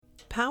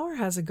Power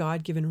has a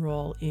God-given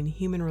role in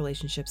human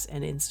relationships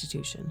and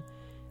institution,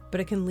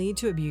 but it can lead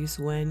to abuse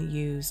when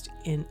used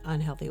in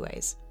unhealthy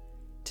ways.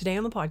 Today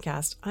on the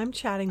podcast, I'm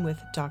chatting with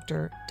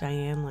Dr.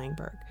 Diane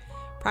Langberg,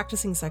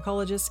 practicing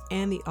psychologist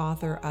and the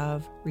author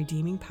of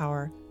Redeeming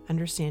Power,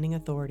 Understanding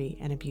Authority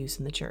and Abuse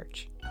in the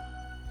Church.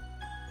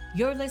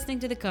 You're listening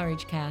to The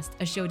Courage Cast,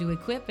 a show to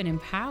equip and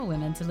empower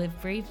women to live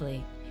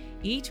bravely.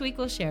 Each week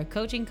we'll share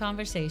coaching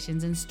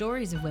conversations and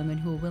stories of women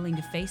who are willing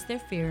to face their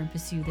fear and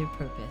pursue their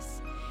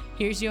purpose.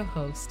 Here's your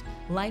host,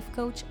 life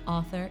coach,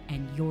 author,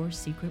 and your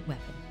secret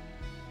weapon.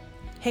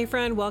 Hey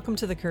friend, welcome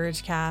to The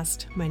Courage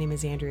Cast. My name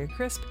is Andrea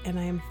Crisp, and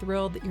I am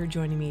thrilled that you're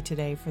joining me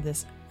today for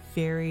this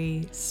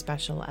very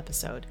special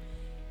episode.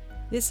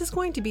 This is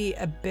going to be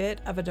a bit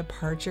of a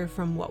departure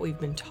from what we've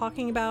been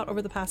talking about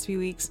over the past few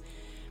weeks,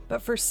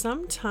 but for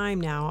some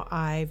time now,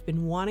 I've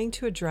been wanting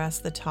to address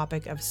the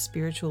topic of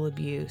spiritual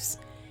abuse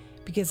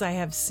because I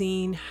have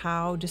seen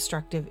how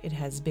destructive it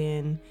has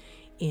been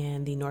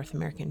in the North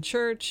American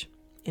church,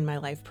 in my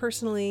life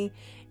personally,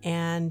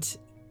 and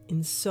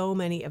in so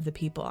many of the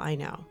people I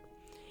know.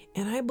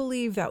 And I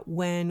believe that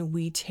when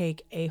we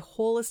take a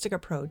holistic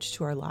approach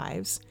to our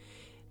lives,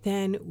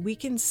 then we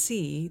can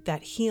see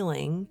that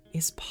healing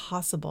is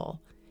possible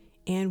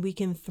and we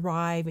can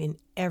thrive in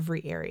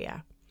every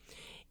area.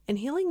 And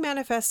healing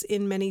manifests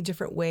in many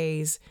different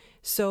ways.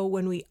 So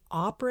when we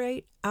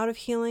operate out of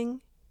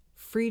healing,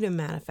 freedom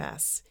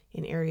manifests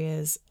in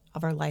areas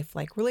of our life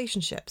like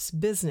relationships,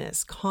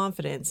 business,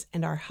 confidence,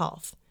 and our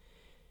health.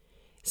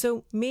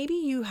 So maybe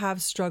you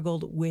have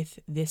struggled with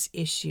this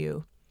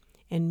issue,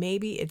 and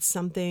maybe it's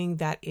something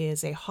that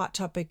is a hot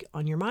topic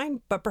on your mind,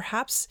 but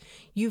perhaps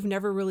you've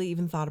never really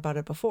even thought about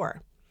it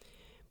before.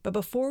 But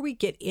before we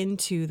get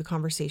into the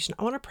conversation,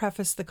 I want to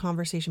preface the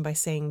conversation by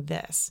saying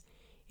this.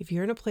 If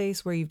you're in a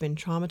place where you've been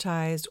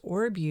traumatized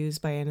or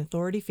abused by an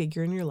authority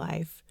figure in your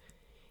life,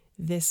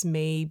 this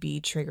may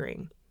be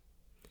triggering.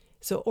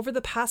 So over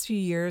the past few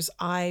years,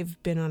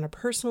 I've been on a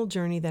personal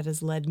journey that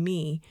has led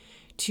me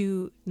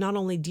to not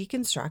only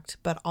deconstruct,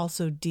 but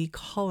also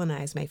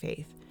decolonize my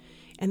faith.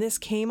 And this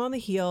came on the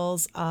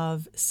heels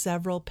of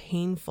several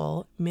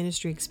painful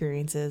ministry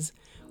experiences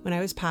when I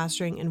was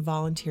pastoring and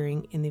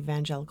volunteering in the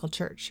evangelical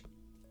church.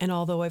 And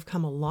although I've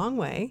come a long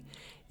way,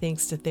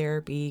 thanks to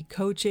therapy,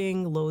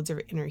 coaching, loads of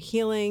inner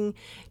healing,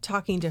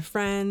 talking to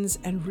friends,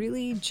 and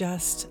really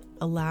just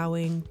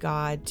allowing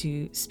God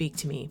to speak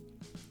to me,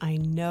 I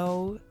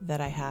know that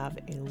I have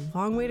a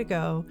long way to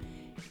go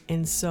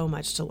and so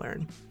much to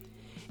learn.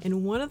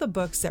 And one of the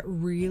books that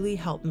really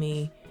helped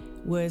me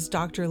was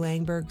Dr.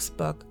 Langberg's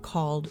book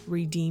called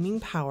Redeeming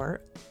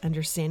Power,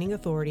 Understanding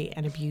Authority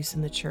and Abuse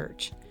in the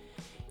Church.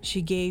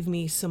 She gave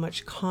me so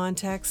much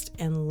context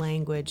and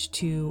language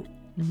to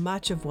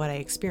much of what I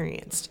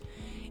experienced.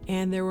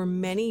 And there were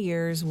many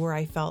years where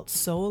I felt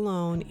so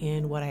alone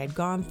in what I had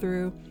gone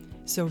through.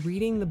 So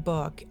reading the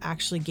book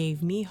actually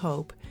gave me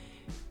hope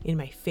in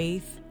my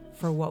faith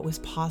for what was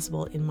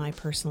possible in my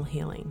personal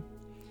healing.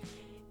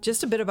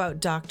 Just a bit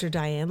about Dr.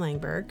 Diane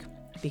Langberg,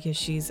 because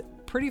she's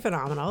pretty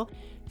phenomenal.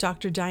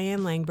 Dr. Diane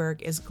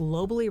Langberg is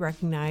globally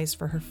recognized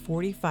for her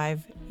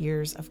 45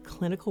 years of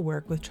clinical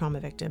work with trauma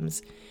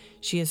victims.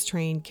 She has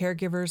trained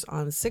caregivers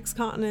on 6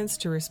 continents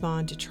to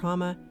respond to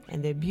trauma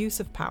and the abuse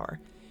of power.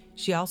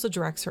 She also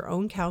directs her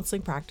own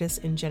counseling practice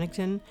in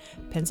Jennington,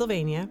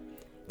 Pennsylvania.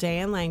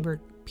 Diane Langberg,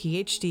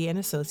 PhD and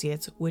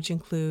Associates, which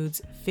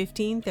includes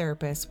 15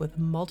 therapists with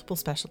multiple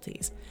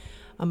specialties.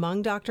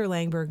 Among Dr.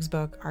 Langberg's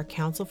book are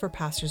Counsel for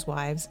Pastors'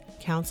 Wives,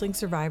 Counseling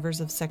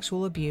Survivors of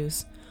Sexual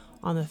Abuse,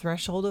 On the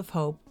Threshold of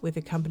Hope with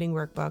accompanying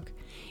workbook,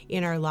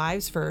 In Our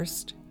Lives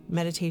First,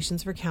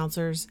 Meditations for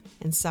Counselors,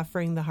 and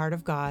Suffering the Heart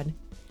of God,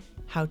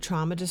 How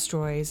Trauma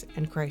Destroys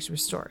and Christ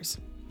Restores.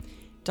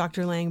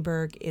 Dr.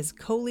 Langberg is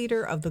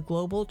co-leader of the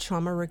Global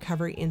Trauma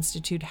Recovery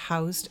Institute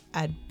housed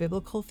at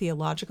Biblical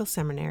Theological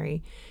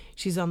Seminary.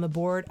 She's on the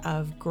board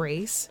of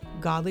GRACE,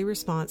 Godly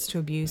Response to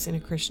Abuse in a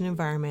Christian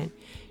Environment.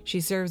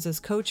 She serves as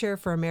co-chair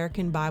for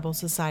American Bible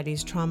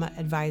Society's Trauma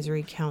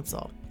Advisory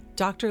Council.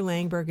 Dr.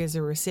 Langberg is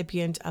a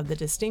recipient of the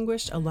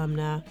Distinguished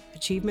Alumna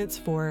Achievements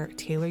for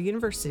Taylor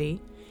University,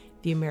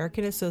 the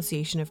American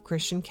Association of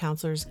Christian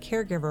Counselors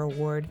Caregiver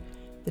Award,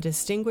 the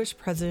Distinguished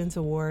President's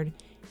Award,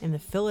 and the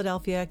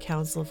Philadelphia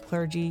Council of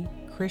Clergy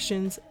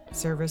Christians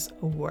Service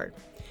Award.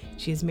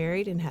 She is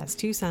married and has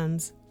 2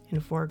 sons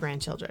and 4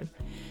 grandchildren.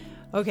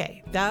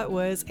 Okay, that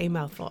was a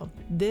mouthful.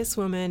 This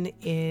woman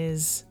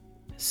is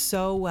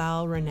so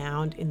well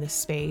renowned in the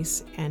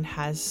space and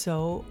has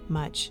so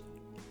much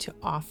to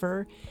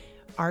offer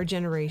our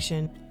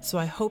generation. So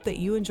I hope that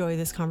you enjoy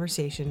this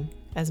conversation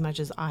as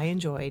much as I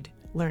enjoyed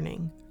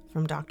learning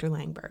from Dr.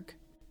 Langberg.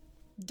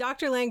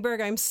 Dr.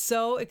 Langberg, I'm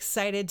so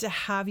excited to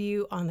have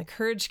you on the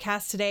Courage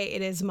Cast today.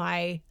 It is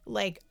my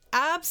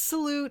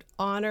absolute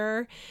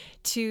honor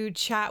to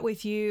chat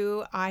with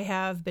you. I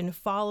have been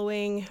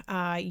following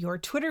your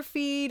Twitter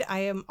feed. I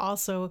am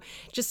also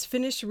just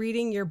finished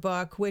reading your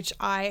book, which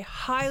I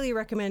highly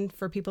recommend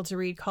for people to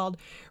read, called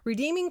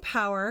Redeeming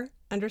Power,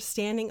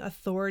 Understanding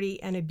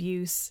Authority and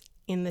Abuse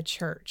in the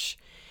Church.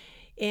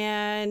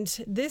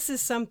 And this is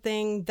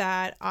something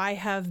that I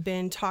have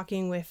been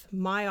talking with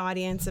my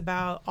audience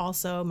about,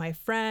 also my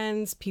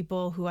friends,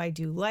 people who I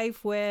do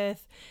life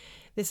with.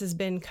 This has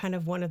been kind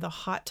of one of the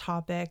hot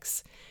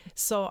topics.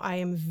 So I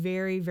am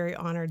very, very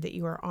honored that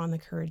you are on the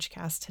Courage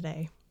Cast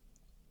today.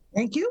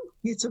 Thank you.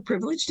 It's a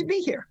privilege to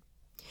be here.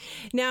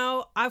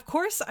 Now, of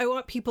course, I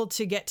want people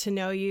to get to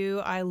know you.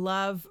 I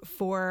love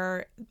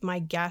for my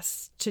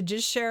guests to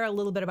just share a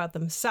little bit about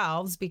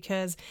themselves,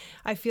 because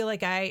I feel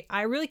like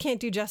I really can't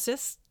do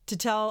justice to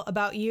tell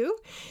about you.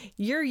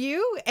 You're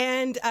you.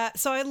 And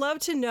so I'd love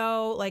to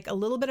know like a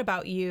little bit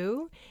about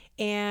you,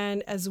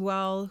 and as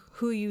well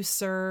who you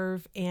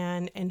serve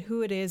and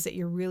who it is that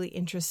you're really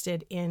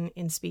interested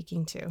in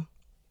speaking to.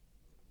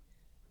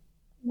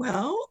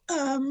 Well,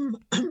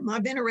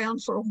 I've been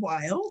around for a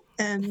while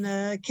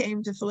and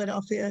came to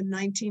Philadelphia in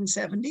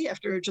 1970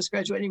 after just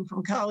graduating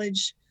from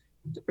college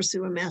to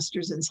pursue a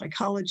master's in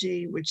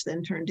psychology, which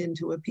then turned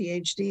into a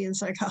PhD in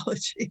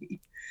psychology.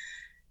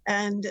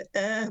 And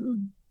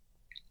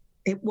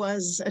it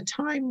was a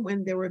time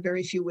when there were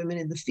very few women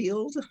in the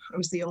field. I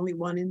was the only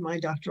one in my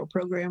doctoral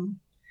program.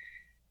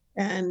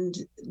 And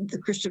the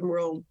Christian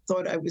world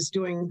thought I was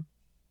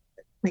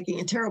making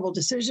a terrible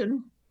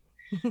decision.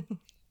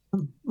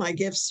 My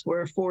gifts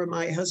were for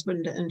my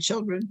husband and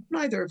children,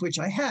 neither of which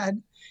I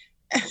had.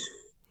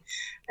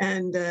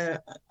 And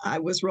I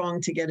was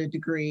wrong to get a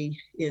degree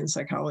in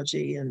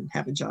psychology and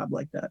have a job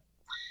like that.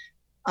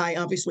 I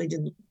obviously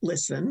didn't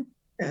listen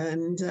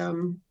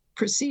and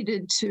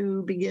proceeded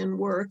to begin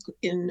work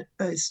in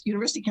a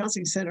university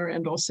counseling center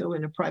and also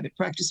in a private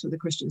practice with a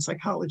Christian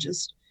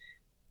psychologist,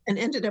 and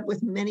ended up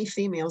with many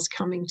females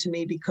coming to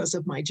me because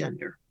of my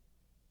gender.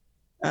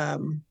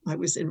 I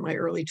was in my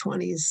early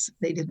 20s.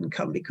 They didn't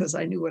come because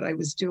I knew what I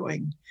was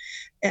doing.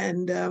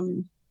 And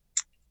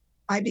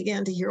I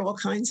began to hear all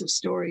kinds of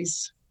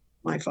stories.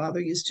 My father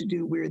used to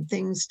do weird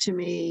things to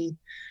me.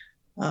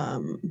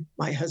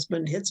 My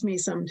husband hits me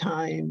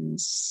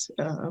sometimes,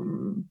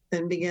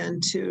 and began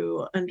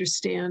to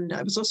understand.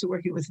 I was also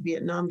working with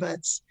Vietnam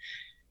vets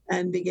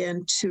and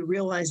began to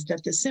realize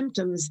that the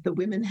symptoms the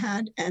women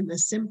had and the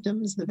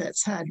symptoms the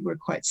vets had were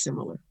quite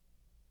similar.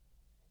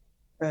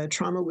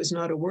 Trauma was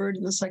not a word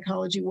in the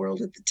psychology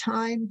world at the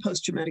time.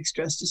 Post-traumatic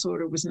stress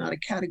disorder was not a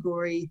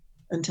category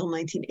until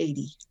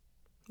 1980.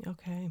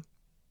 Okay.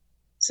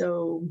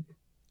 So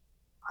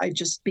I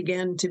just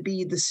began to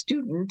be the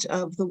student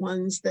of the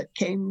ones that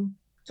came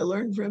to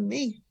learn from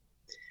me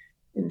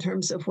in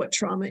terms of what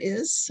trauma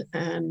is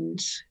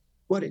and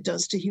what it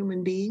does to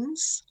human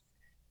beings,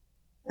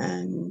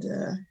 and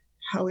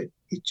how it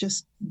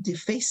just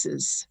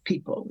defaces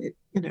people,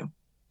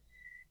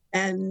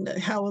 and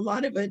how a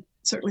lot of it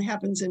certainly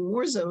happens in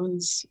war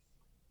zones,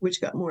 which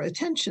got more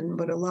attention,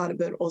 but a lot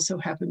of it also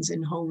happens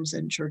in homes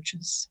and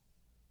churches.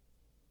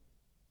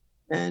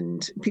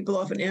 And people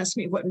often ask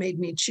me what made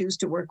me choose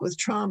to work with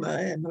trauma,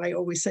 and I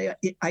always say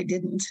I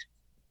didn't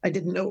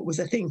know it was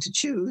a thing to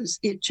choose.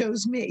 It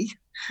chose me.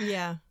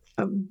 Yeah.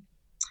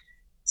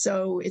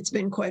 So it's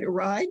been quite a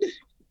ride,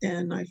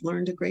 and I've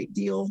learned a great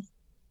deal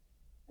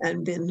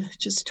and been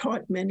just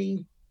taught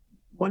many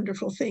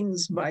wonderful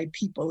things by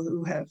people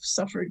who have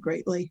suffered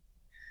greatly,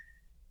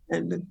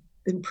 and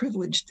been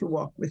privileged to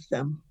walk with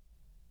them.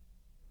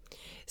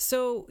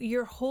 So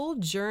your whole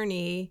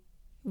journey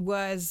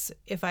was,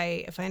 if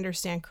I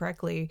understand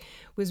correctly,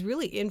 was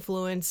really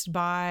influenced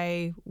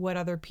by what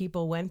other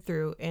people went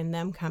through and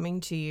them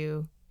coming to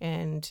you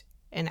and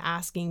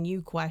asking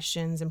you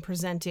questions and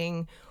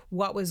presenting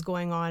what was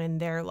going on in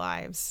their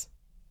lives.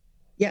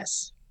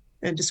 Yes,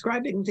 and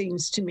describing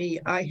things to me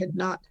I had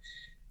not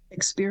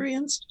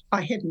experienced,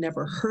 I had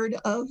never heard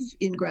of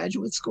in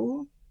graduate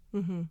school.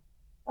 Mm-hmm.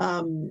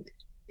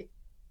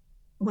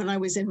 When I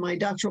was in my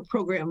doctoral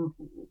program,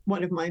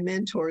 one of my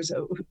mentors,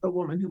 a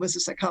woman who was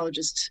a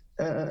psychologist,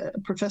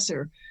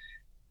 professor,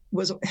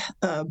 was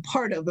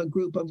part of a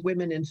group of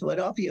women in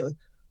Philadelphia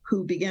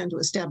who began to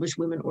establish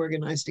Women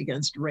Organized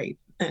Against Rape.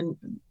 And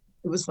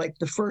it was like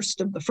the first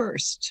of the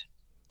first.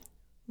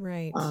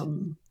 Right.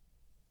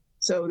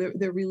 So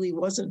there really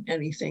wasn't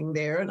anything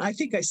there. And I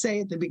think I say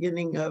at the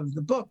beginning of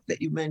the book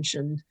that you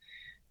mentioned,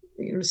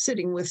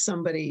 sitting with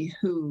somebody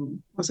who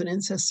was an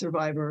incest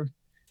survivor,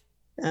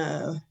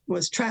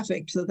 was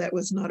trafficked, so that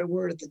was not a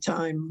word at the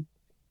time,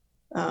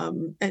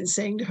 and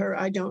saying to her,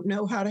 I don't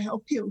know how to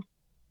help you.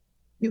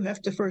 You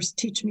have to first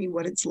teach me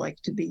what it's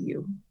like to be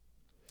you,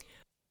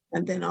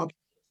 and then I'll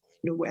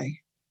find a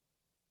way.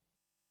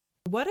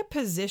 What a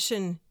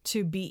position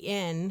to be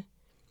in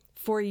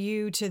for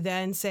you to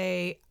then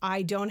say,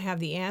 I don't have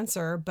the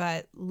answer,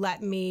 but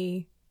let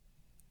me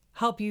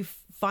help you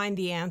find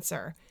the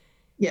answer.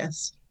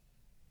 Yes.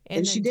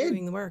 And she then did.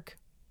 Doing the work.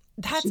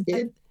 She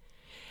did.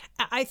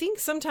 I think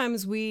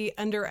sometimes we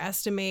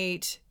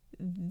underestimate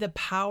the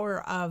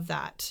power of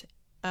that,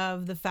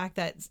 of the fact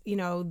that,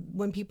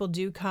 when people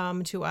do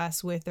come to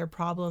us with their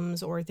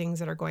problems or things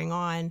that are going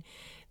on,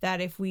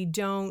 that if we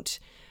don't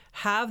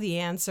have the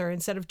answer,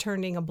 instead of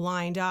turning a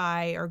blind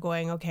eye or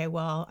going, okay,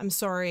 well, I'm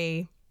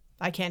sorry,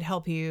 I can't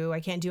help you,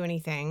 I can't do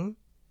anything,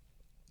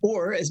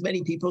 Or, as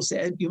many people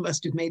said, you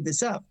must have made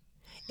this up.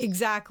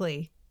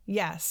 Exactly.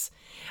 Yes.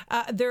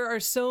 There are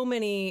so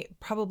many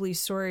probably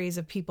stories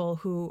of people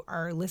who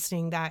are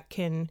listening that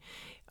can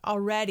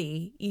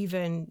already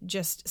even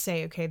just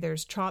say, okay,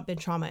 there's been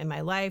trauma in my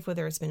life,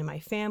 whether it's been in my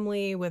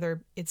family,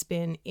 whether it's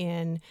been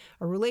in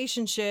a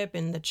relationship,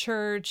 in the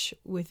church,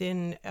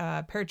 within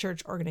a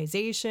parachurch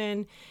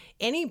organization,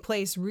 any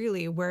place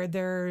really where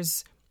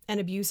there's an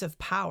abuse of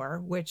power,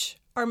 which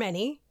are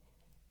many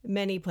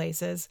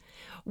places.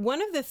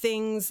 One of the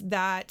things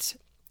that,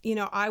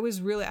 I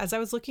was really, as I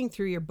was looking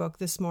through your book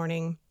this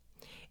morning,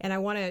 and I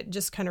want to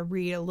just kind of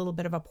read a little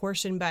bit of a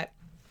portion, but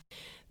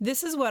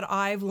this is what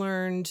I've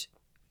learned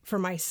for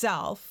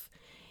myself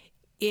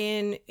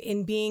in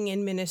being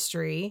in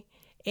ministry,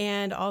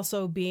 and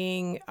also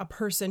being a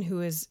person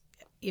who is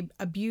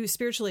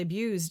spiritually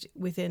abused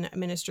within a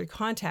ministry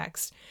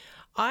context.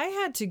 I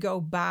had to go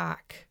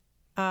back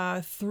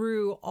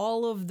through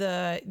all of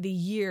the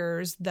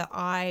years that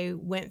I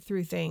went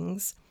through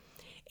things,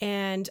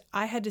 and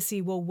I had to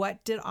see, well,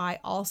 what did I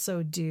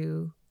also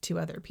do to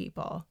other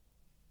people,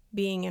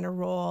 being in a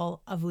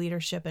role of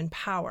leadership and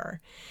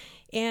power?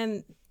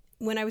 And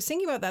when I was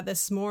thinking about that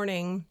this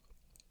morning,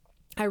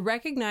 I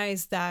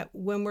recognized that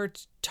when we're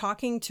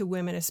talking to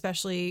women,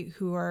 especially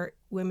who are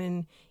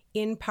women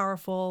in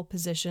powerful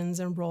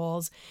positions and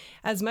roles,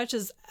 as much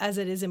as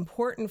it is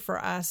important for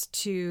us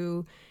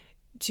to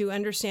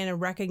understand and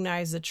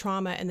recognize the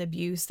trauma and the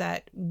abuse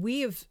that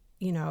we have,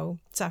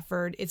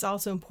 suffered, it's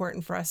also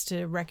important for us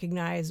to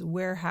recognize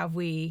where have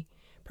we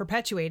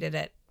perpetuated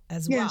it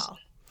as well.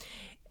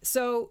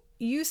 So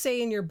you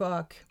say in your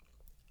book,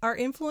 our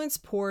influence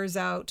pours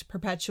out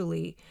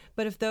perpetually,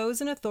 but if those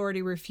in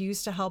authority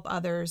refuse to help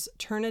others,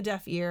 turn a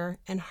deaf ear,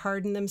 and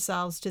harden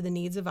themselves to the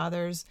needs of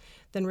others,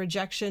 then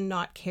rejection,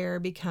 not care,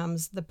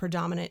 becomes the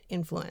predominant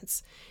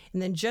influence.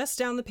 And then just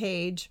down the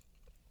page,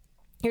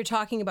 you're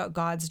talking about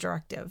God's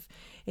directive.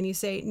 And you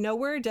say,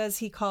 nowhere does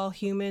he call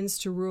humans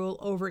to rule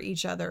over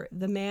each other.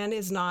 The man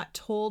is not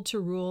told to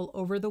rule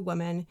over the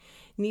woman.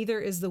 Neither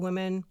is the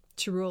woman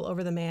to rule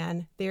over the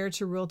man. They are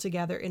to rule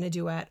together in a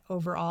duet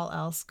over all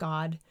else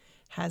God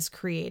has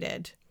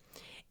created.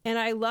 And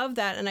I love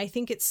that. And I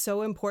think it's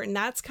so important.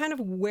 That's kind of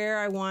where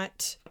I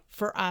want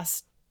for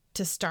us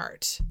to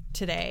start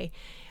today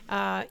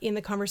in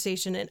the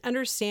conversation, and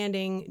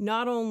understanding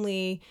not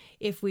only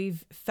if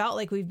we've felt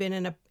like we've been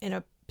in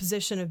a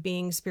position of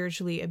being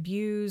spiritually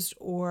abused,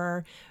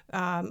 or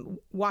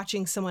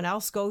watching someone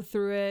else go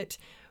through it,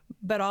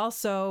 but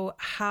also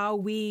how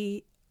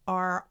we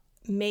are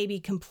maybe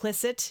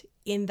complicit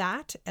in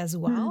that as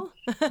well.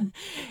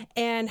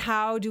 And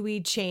how do we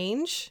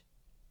change?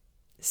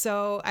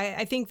 So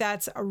I think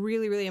that's a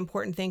really, really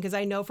important thing, because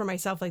I know for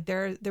myself, like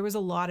there was a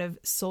lot of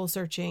soul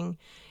searching,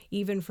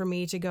 even for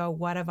me to go,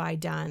 what have I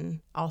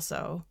done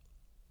also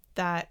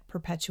that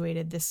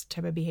perpetuated this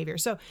type of behavior?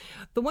 So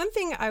the one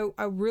thing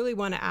I really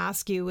want to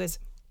ask you is,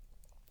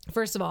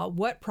 first of all,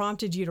 what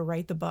prompted you to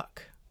write the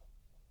book?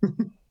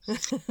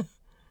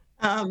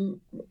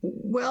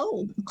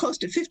 Well, close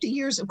to 50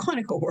 years of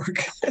clinical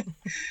work.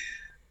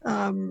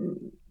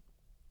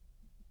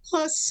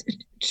 Plus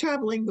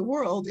traveling the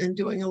world and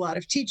doing a lot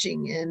of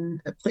teaching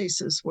in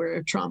places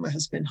where trauma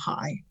has been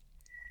high.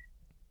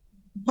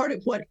 Part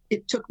of what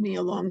it took me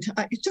a long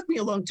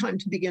time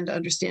to begin to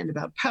understand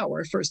about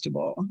power. First of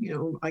all,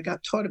 I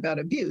got taught about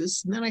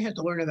abuse, and then I had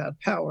to learn about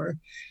power,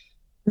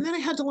 and then I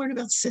had to learn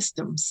about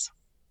systems.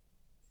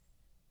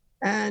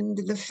 And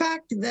the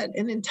fact that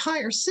an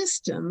entire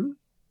system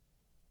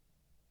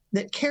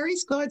that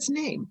carries God's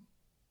name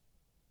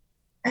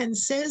and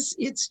says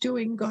it's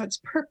doing God's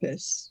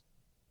purpose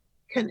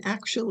can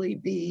actually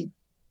be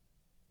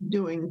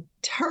doing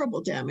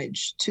terrible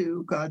damage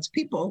to God's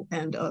people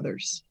and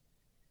others.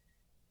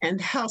 And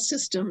how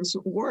systems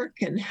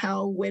work, and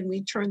how when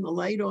we turn the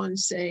light on,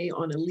 say,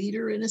 on a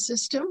leader in a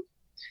system,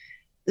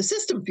 the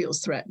system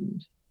feels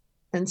threatened.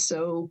 And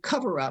so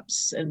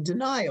cover-ups and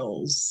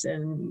denials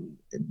and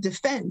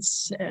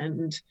defense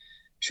and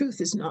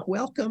truth is not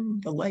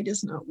welcome, the light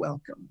is not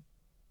welcome.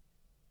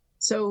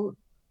 So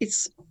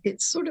it's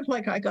sort of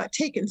like I got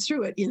taken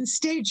through it in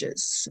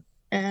stages.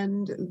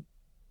 And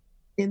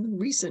in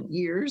recent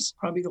years,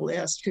 probably the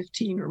last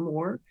 15 or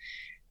more,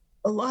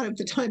 a lot of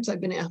the times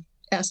I've been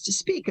asked to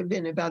speak have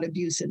been about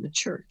abuse in the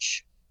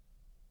church.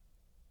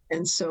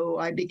 And so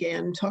I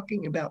began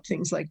talking about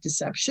things like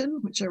deception,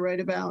 which I write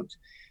about,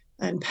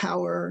 and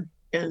power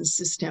and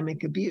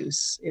systemic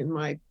abuse in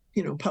my,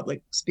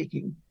 public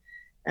speaking.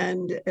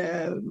 And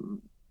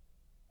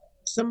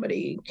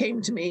somebody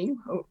came to me,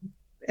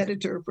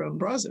 editor from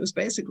Brazos,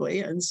 basically,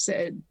 and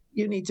said,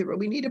 we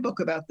need a book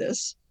about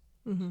this.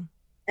 Mm-hmm.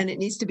 And it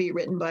needs to be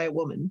written by a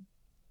woman.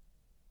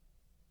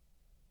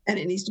 And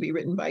it needs to be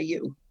written by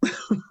you.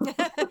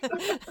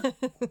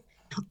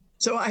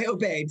 So I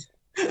obeyed,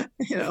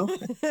 for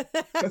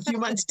a few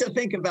months to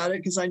think about it,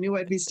 because I knew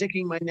I'd be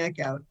sticking my neck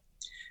out.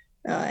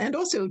 And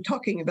also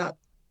talking about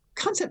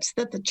concepts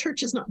that the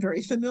church is not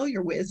very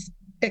familiar with,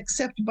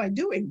 except by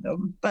doing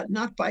them, but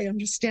not by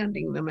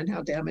understanding them and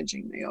how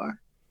damaging they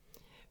are.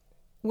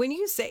 when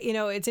you say,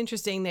 it's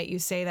interesting that you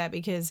say that,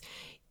 because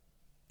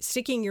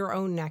sticking your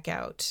own neck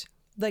out,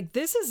 like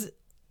this is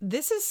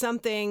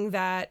something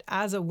that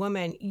as a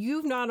woman,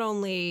 you've not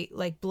only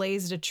like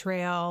blazed a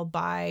trail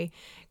by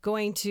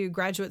going to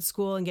graduate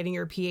school and getting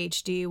your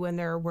PhD when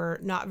there were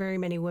not very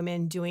many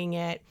women doing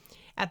it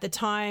at the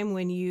time,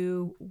 when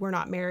you were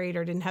not married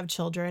or didn't have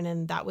children,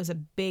 and that was a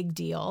big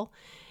deal.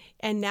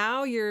 And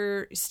now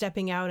you're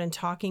stepping out and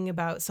talking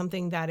about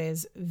something that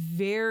is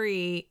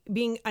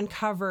being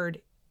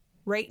uncovered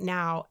right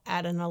now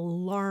at an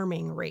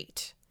alarming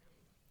rate.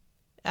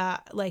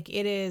 Like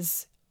it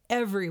is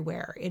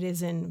everywhere. It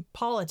is in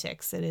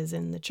politics. It is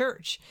in the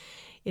church.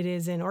 It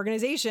is in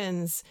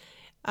organizations.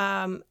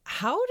 How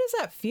does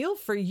that feel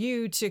for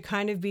you to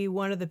kind of be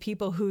one of the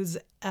people who's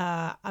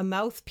a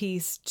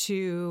mouthpiece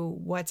to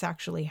what's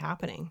actually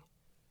happening?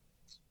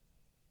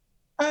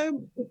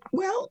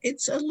 Well,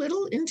 it's a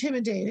little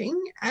intimidating,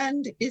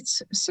 and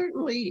it's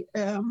certainly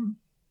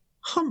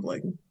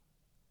humbling,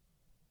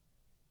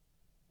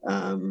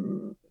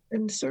 and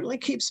certainly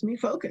keeps me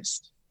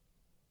focused,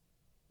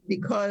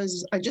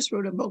 because I just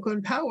wrote a book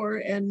on power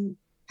and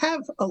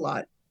have a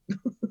lot.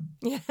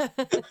 Yeah.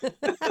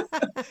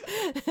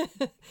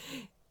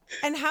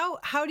 And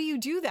how do you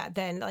do that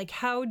then? Like,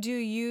 how do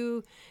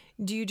you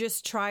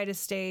just try to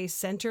stay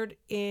centered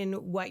in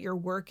what your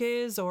work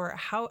is, or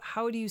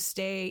how do you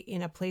stay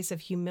in a place of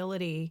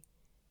humility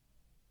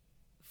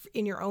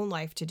in your own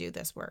life to do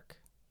this work?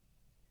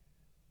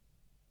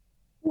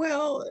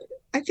 Well,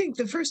 I think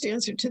the first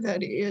answer to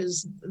that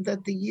is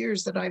that the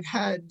years that I've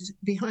had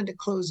behind a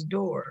closed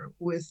door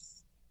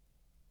with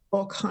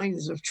all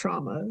kinds of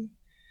trauma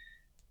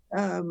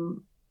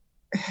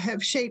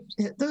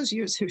those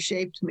years have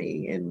shaped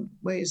me in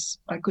ways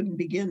I couldn't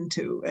begin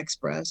to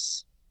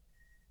express.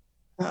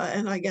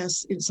 And I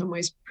guess in some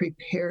ways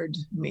prepared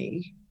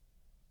me.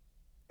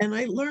 And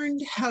I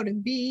learned how to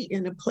be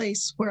in a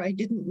place where I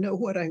didn't know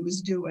what I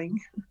was doing,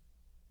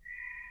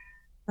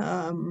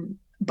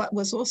 but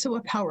was also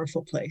a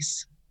powerful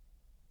place.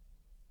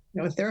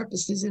 A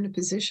therapist is in a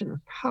position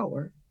of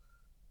power.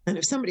 And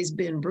if somebody's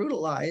been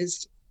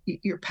brutalized,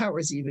 your power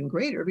is even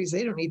greater, because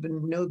they don't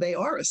even know they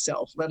are a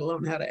self, let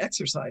alone how to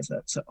exercise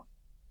that self.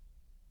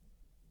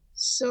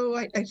 So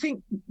I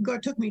think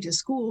God took me to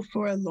school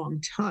for a long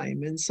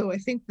time. And so I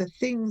think the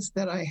things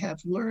that I have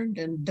learned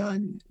and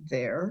done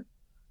there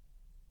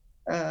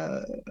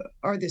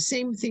are the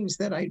same things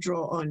that I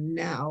draw on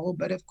now,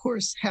 but of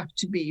course have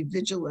to be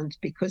vigilant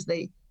because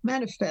they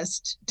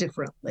manifest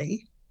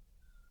differently.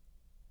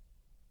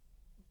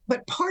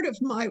 But part of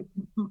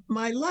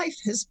my life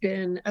has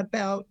been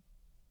about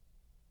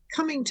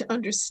coming to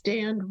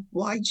understand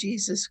why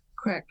Jesus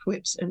cracked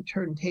whips and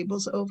turned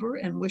tables over,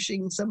 and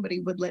wishing somebody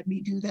would let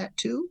me do that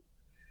too.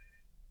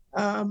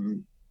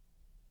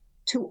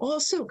 To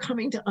also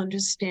coming to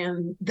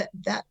understand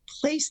that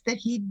place that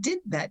he did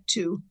that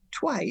to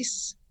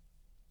twice,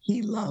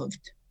 he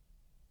loved.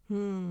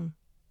 And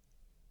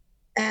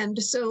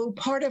so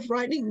part of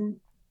writing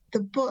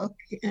the book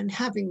and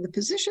having the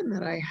position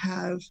that I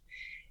have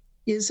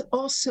is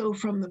also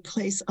from the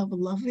place of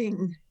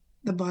loving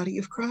the body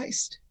of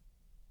Christ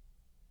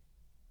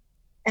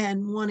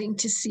and wanting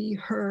to see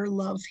her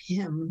love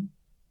him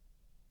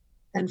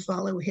and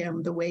follow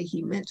him the way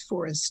he meant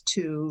for us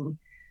to,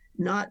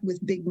 not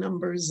with big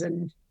numbers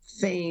and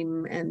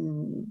fame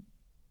and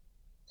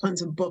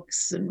tons of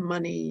books and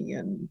money.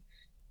 And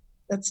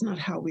that's not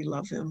how we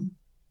love him.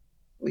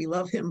 We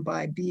love him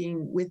by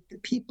being with the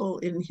people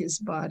in his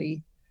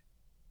body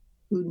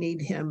who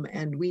need him,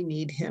 and we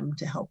need him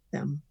to help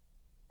them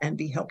and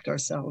be helped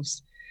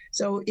ourselves.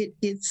 So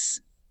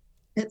it's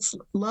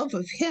love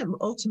of him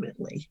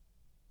ultimately.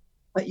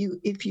 But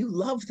if you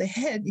love the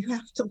head, you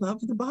have to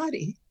love the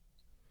body.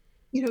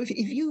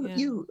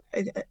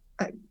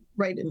 I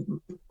write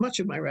in much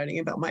of my writing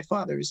about my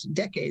father's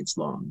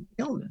decades-long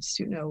illness,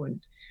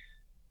 and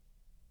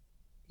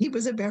he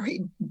was a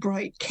very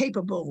bright,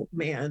 capable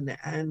man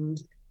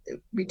and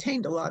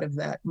retained a lot of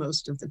that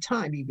most of the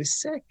time he was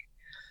sick.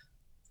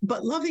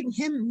 But loving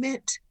him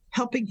meant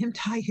helping him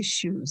tie his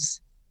shoes.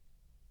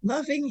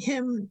 Loving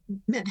him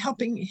meant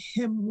helping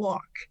him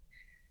walk.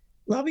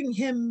 Loving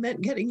him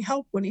meant getting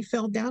help when he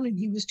fell down and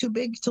he was too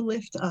big to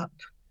lift up.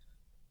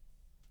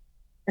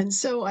 And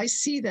so I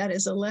see that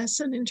as a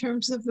lesson in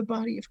terms of the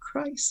body of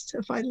Christ.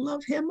 If I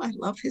love him, I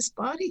love his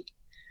body.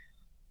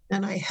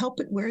 And I help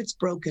it where it's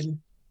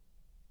broken.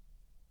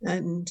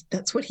 And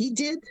that's what he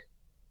did.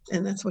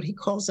 And that's what he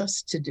calls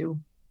us to do.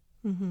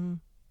 Mm-hmm.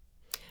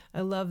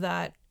 I love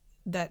that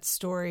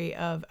story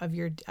of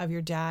your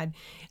dad.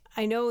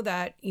 I know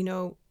that,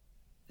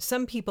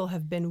 some people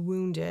have been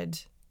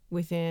wounded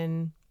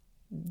within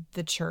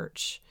the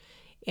church.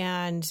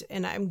 And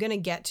I'm going to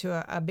get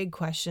to a big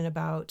question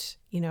about,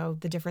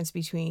 the difference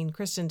between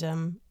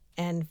Christendom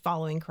and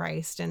following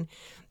Christ. And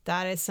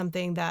that is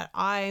something that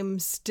I'm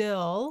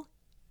still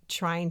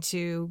trying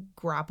to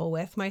grapple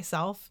with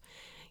myself,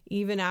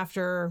 even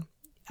after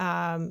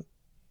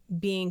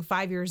being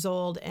 5 years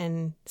old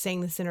and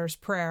saying the sinner's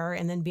prayer,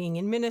 and then being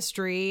in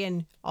ministry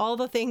and all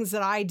the things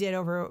that I did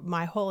over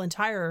my whole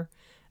entire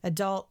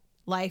adult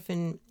life.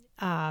 And,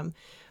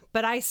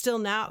 but I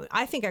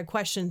think I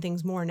question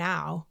things more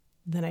now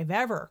than I've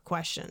ever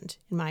questioned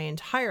in my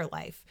entire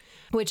life,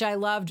 which I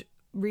loved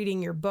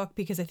reading your book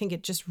because I think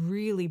it just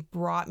really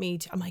brought me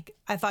to,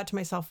 I thought to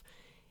myself,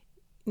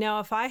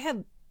 now, if I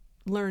had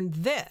learned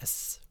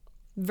this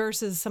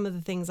versus some of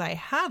the things I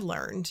had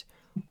learned,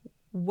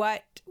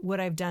 what would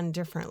I've done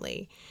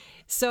differently?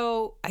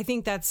 So I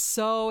think that's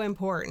so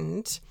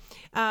important.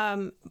 So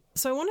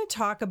I want to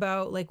talk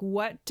about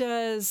what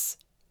does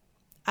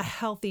a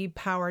healthy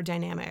power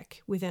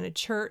dynamic within a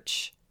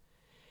church,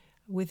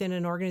 within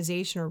an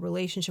organization or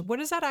relationship, what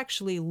does that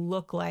actually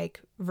look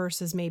like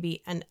versus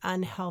maybe an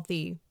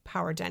unhealthy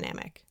power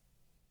dynamic?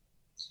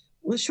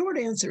 Well, the short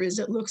answer is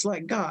it looks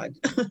like God.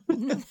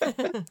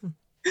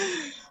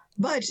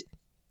 But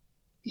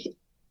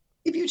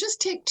if you just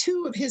take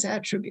two of his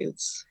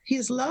attributes, he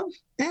is love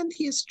and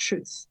he is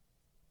truth.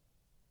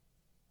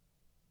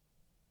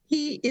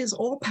 He is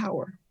all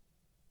power.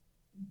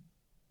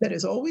 That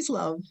is always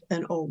love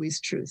and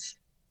always truth.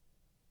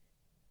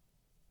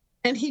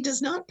 And he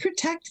does not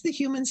protect the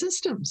human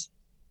systems.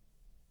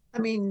 I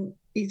mean,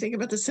 you think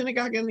about the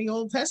synagogue in the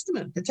Old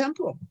Testament, the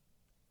temple.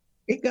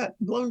 It got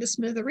blown to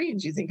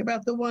smithereens. You think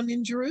about the one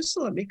in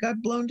Jerusalem, it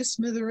got blown to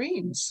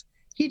smithereens.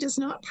 He does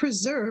not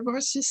preserve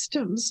our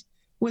systems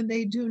when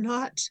they do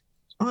not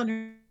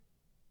honor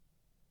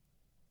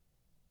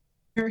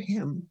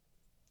him.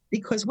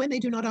 Because when they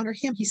do not honor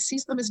him, he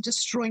sees them as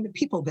destroying the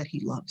people that he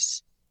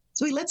loves.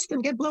 So he lets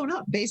them get blown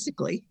up,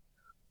 basically.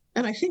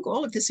 And I think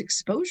all of this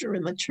exposure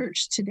in the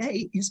church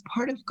today is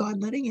part of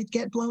God letting it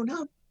get blown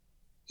up.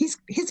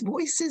 His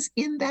voice is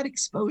in that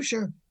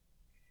exposure,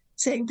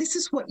 saying, this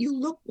is what you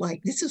look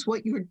like. This is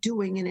what you're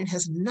doing, and it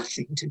has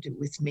nothing to do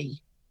with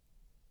me.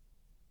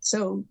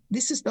 So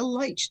this is the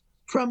light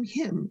from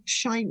him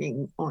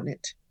shining on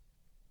it.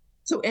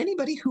 So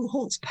anybody who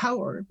holds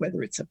power,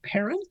 whether it's a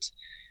parent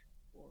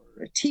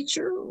or a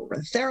teacher or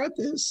a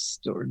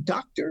therapist or a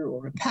doctor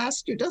or a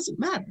pastor, doesn't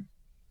matter.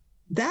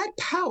 That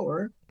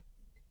power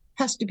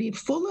has to be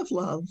full of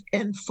love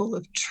and full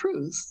of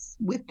truth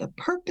with the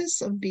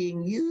purpose of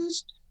being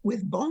used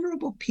with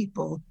vulnerable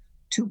people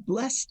to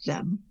bless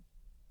them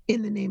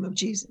in the name of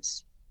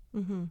Jesus,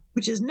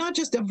 which is not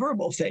just a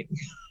verbal thing.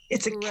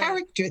 It's a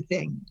character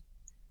thing.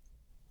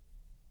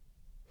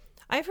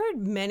 I've heard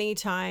many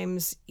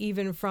times,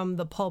 even from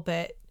the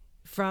pulpit,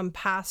 from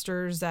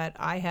pastors that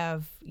I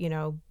have,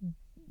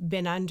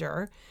 been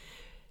under,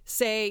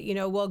 say,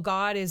 well,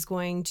 God is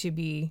going to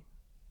be,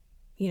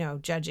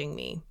 judging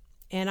me.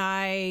 And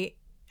I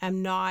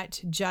am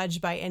not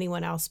judged by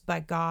anyone else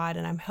but God,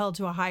 and I'm held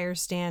to a higher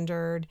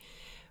standard.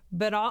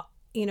 But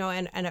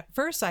and at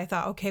first I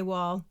thought, okay,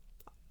 well,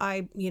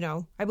 I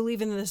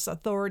believe in this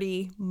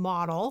authority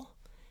model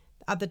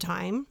at the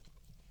time.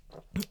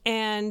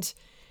 And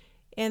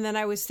then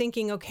I was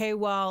thinking, okay,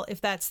 well,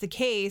 if that's the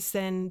case,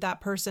 then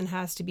that person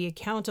has to be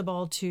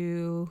accountable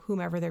to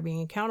whomever they're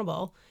being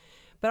accountable.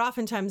 But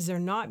oftentimes they're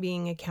not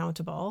being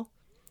accountable.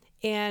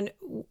 And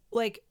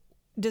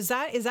is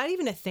that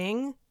even a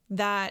thing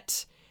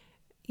that,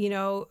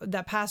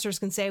 that pastors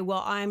can say,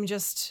 well, I'm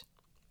just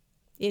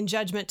in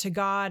judgment to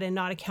God and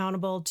not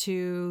accountable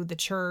to the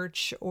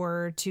church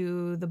or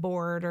to the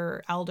board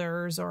or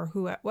elders or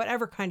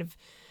whatever kind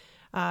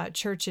of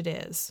church it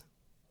is?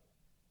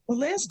 Well,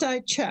 last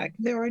I checked,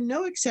 there are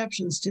no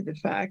exceptions to the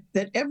fact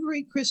that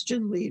every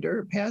Christian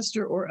leader,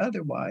 pastor or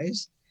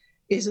otherwise,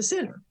 is a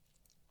sinner.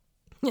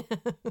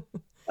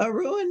 A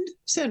ruined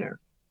sinner.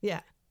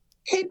 Yeah.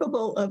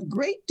 Capable of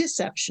great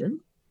deception,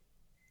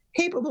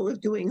 capable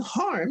of doing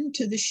harm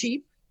to the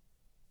sheep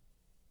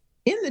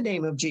in the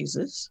name of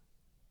Jesus,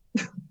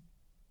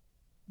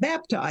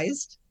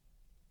 baptized,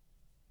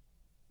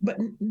 but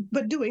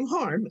doing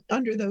harm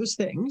under those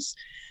things.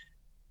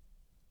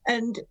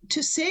 And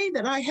to say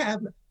that I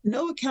have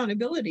no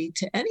accountability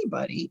to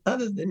anybody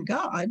other than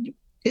God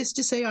is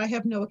to say I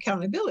have no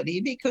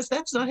accountability, because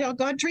that's not how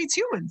God treats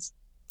humans.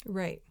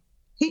 Right.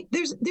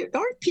 There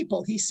aren't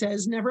people, he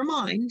says, never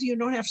mind, you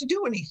don't have to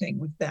do anything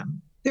with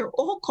them. They're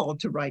all called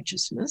to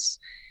righteousness.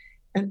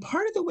 And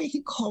part of the way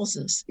he calls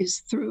us is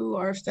through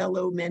our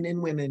fellow men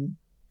and women.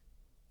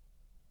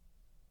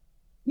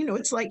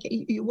 It's like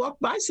you walk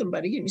by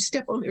somebody and you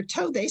step on their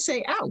toe, they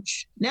say,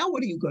 ouch. Now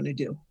what are you going to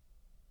do?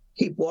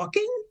 Keep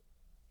walking?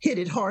 Hit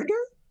it harder?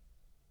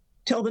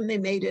 Tell them they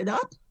made it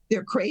up?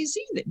 They're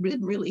crazy? That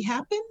didn't really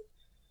happen?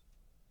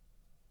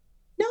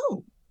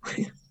 No.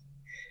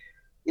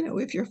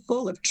 If you're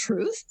full of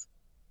truth,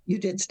 you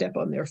did step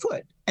on their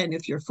foot. And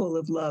if you're full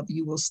of love,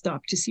 you will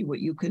stop to see what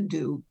you can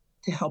do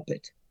to help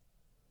it.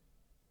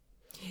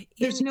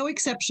 There's no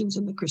exceptions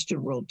in the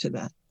Christian world to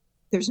that.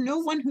 There's no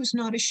one who's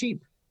not a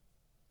sheep.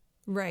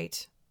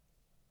 Right.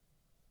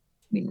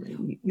 I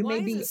mean, Why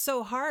is it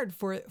so hard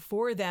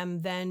for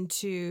them then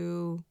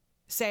to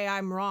say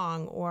I'm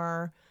wrong,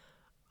 or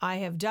I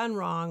have done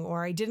wrong,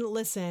 or I didn't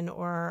listen,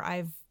 or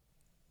I've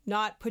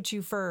not put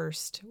you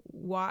first?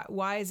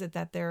 Why is it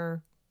that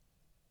they're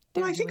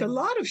Well, I think a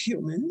lot of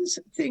humans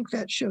think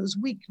that shows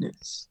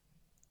weakness.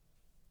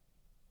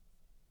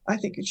 I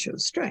think it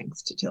shows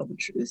strength to tell the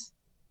truth,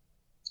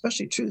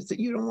 especially truth that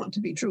you don't want to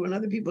be true and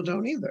other people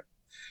don't either.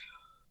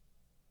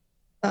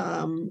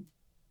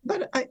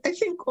 But I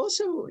think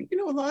also,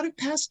 a lot of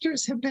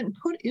pastors have been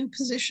put in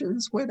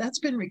positions where that's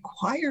been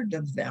required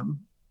of them.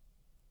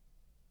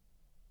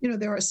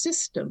 There are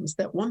systems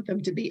that want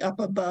them to be up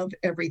above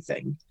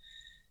everything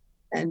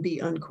and be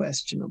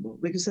unquestionable,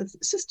 because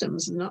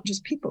systems, not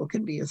just people,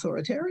 can be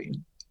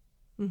authoritarian.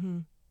 Mm-hmm.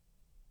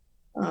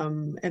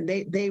 And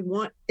they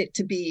want it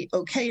to be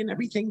okay and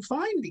everything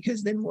fine,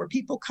 because then more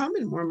people come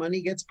and more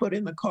money gets put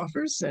in the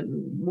coffers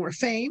and more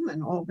fame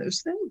and all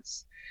those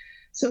things.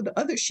 So the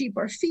other sheep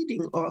are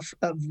feeding off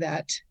of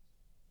that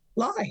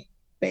lie,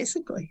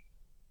 basically.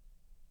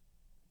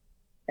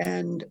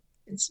 And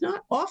it's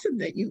not often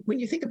that when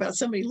you think about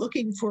somebody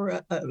looking for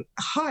a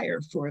hire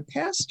for a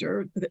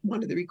pastor, that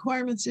one of the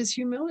requirements is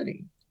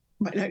humility.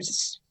 But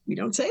we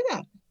don't say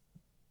that.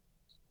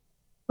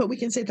 But we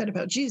can say that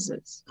about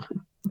Jesus.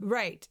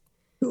 Right.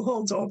 Who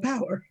holds all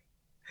power.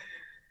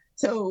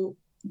 So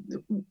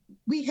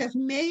we have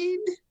made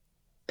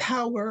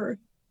power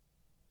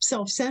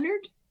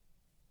self-centered.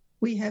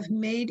 We have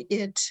made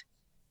it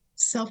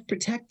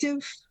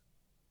self-protective.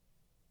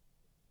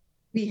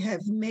 We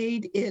have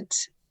made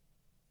it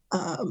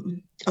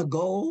a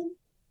goal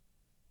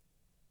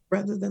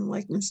rather than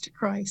likeness to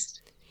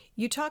Christ.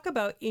 You talk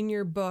about in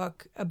your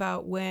book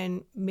about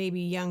when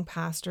maybe young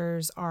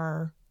pastors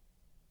are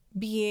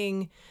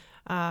being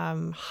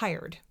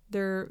hired.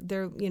 They're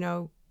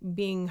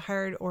being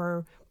hired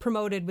or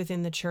promoted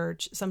within the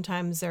church.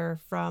 Sometimes they're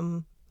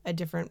from a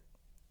different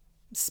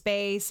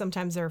space.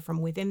 Sometimes they're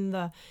from within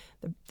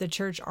the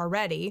church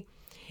already.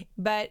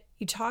 But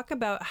you talk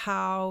about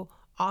how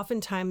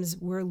oftentimes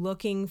we're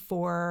looking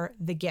for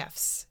the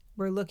gifts.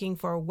 We're looking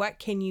for what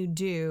can you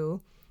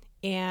do?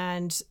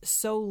 And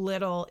so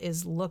little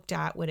is looked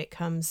at when it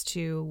comes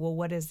to, well,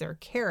 what is their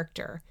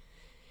character?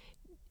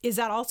 Is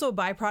that also a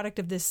byproduct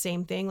of this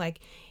same thing?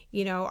 Like,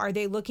 are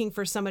they looking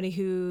for somebody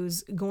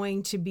who's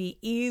going to be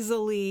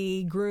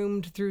easily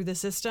groomed through the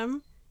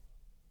system?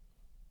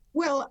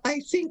 Well,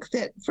 I think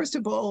that, first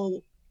of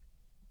all,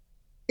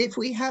 if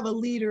we have a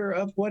leader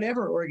of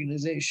whatever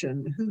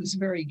organization who's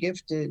very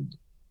gifted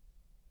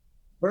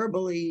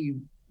verbally,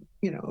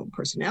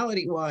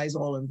 personality-wise,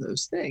 all of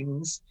those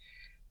things,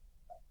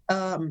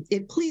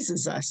 it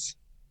pleases us.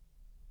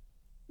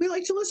 We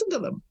like to listen to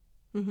them.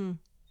 Mm-hmm.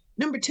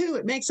 Number two,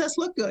 it makes us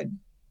look good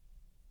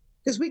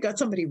because we got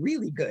somebody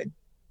really good.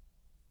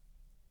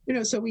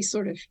 So we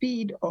sort of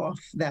feed off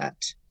that.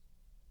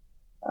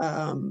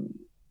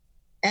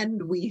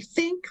 And we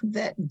think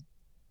that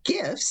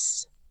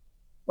gifts,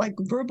 like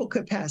verbal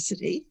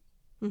capacity,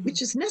 mm-hmm.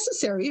 which is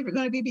necessary if you're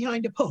going to be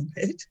behind a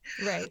pulpit.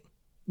 Right.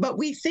 But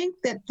we think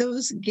that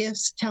those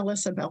gifts tell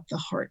us about the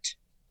heart.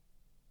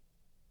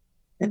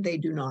 And they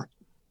do not.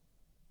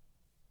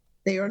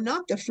 They are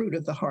not the fruit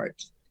of the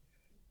heart.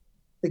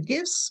 The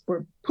gifts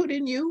were put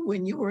in you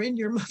when you were in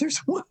your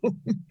mother's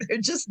womb. They're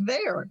just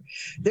there.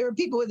 There are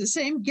people with the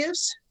same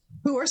gifts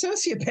who are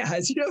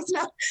sociopaths. It's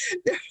not.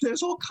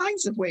 There's all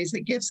kinds of ways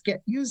that gifts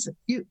get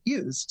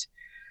used.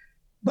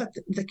 But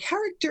the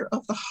character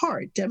of the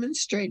heart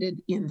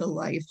demonstrated in the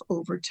life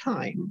over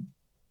time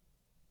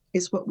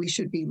is what we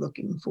should be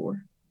looking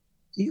for.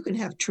 You can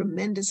have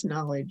tremendous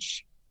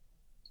knowledge,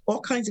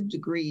 all kinds of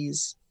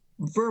degrees,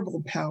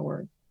 verbal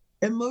power,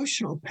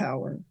 emotional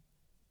power,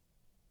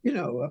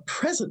 a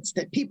presence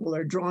that people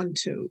are drawn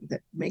to,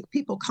 that make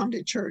people come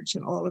to church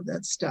and all of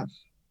that stuff,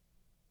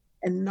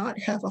 and not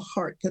have a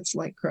heart that's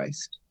like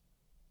Christ.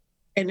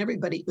 And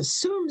everybody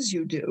assumes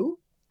you do.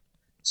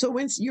 So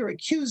when you're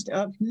accused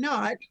of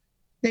not,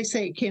 they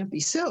say it can't be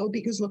so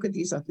because look at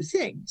these other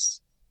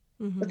things.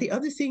 Mm-hmm. But the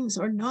other things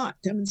are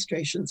not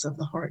demonstrations of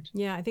the heart.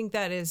 Yeah, I think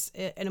that is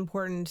an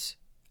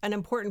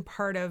important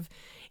part of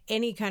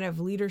any kind of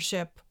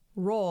leadership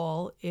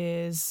role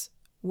is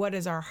what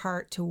is our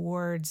heart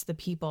towards the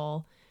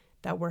people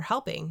that we're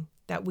helping,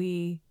 that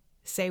we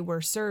say we're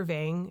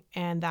serving,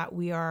 and that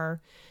we are,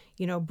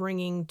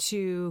 bringing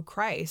to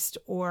Christ,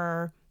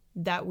 or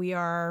that we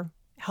are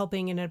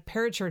helping in a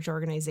parachurch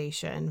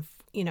organization,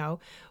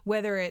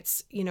 whether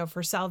it's,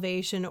 for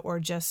salvation or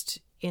just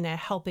in a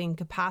helping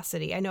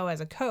capacity. I know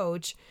as a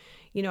coach,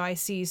 I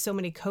see so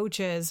many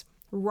coaches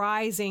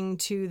rising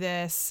to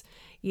this,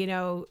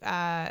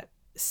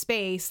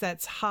 space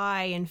that's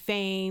high in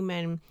fame,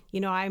 and,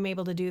 I'm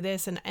able to do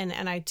this. And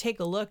I take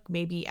a look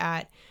maybe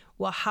at,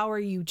 well, how are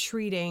you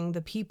treating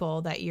the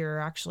people that you're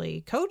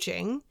actually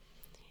coaching?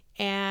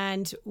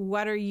 And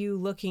what are you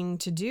looking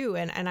to do?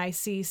 And I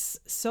see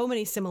so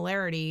many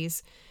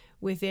similarities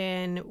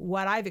within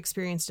what I've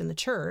experienced in the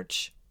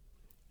church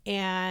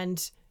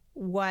and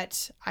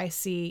what I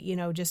see,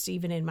 just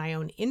even in my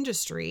own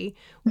industry,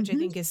 which mm-hmm.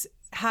 I think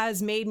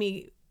has made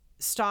me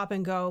stop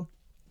and go,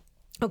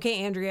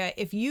 okay, Andrea,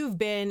 if you've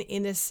been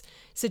in this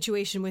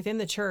situation within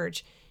the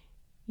church,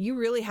 you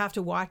really have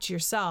to watch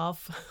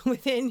yourself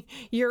within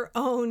your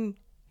own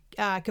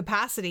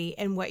capacity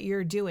and what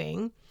you're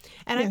doing.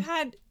 And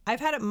yeah. I've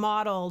had it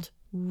modeled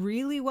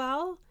really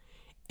well,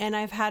 and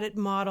I've had it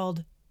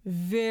modeled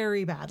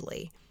very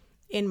badly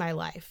in my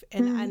life.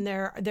 And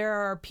there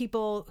are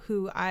people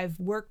who I've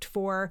worked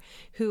for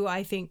who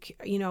I think,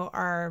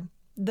 are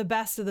the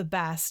best of the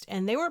best,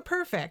 and they weren't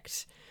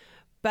perfect,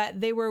 but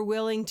they were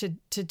willing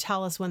to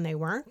tell us when they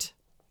weren't.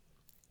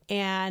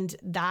 And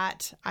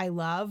that I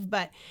love.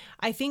 But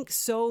I think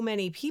so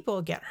many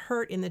people get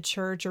hurt in the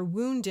church or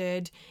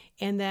wounded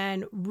and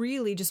then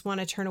really just want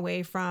to turn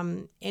away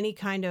from any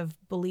kind of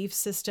belief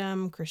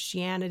system,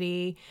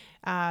 Christianity.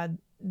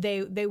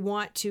 They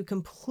want to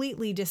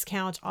completely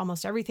discount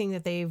almost everything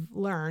that they've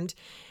learned.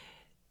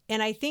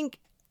 And I think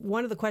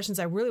one of the questions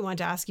I really want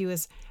to ask you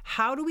is,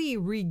 how do we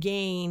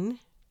regain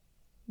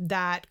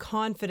that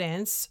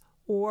confidence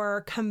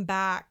or come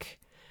back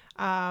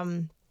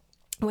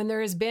when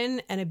there has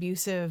been an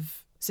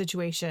abusive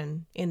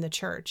situation in the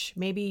church?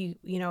 Maybe,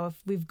 if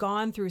we've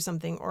gone through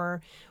something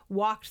or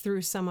walked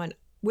through someone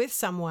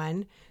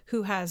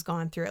who has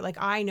gone through it, like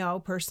I know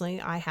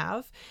personally I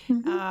have.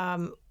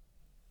 Mm-hmm.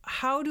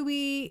 How do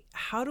we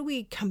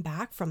come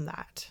back from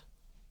that?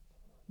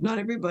 Not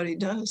everybody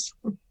does.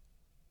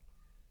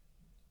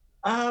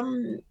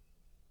 I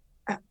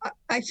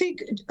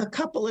think a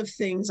couple of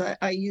things.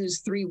 I use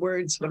 3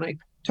 words when I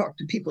talk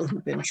to people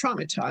who've been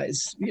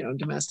traumatized,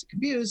 domestic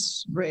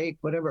abuse, rape,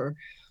 whatever.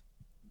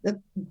 The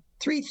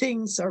 3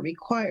 things are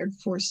required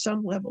for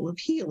some level of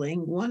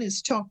healing. One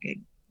is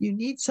talking. You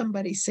need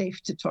somebody safe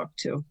to talk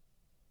to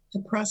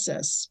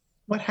process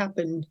what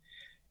happened,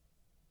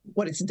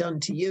 what it's done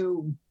to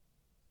you,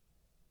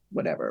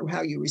 whatever,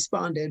 how you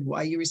responded,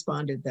 why you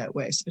responded that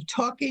way. So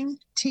talking,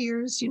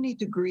 tears, you need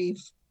to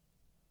grieve.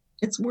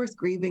 It's worth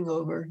grieving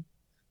over.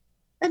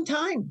 And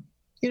time.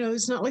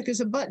 It's not like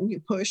there's a button you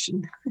push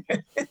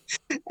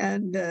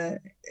and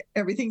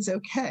everything's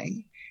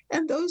okay.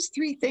 And those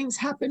 3 things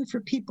happen for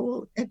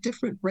people at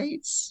different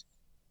rates.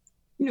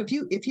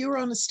 If you're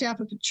on the staff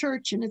of a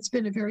church and it's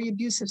been a very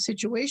abusive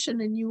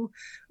situation and you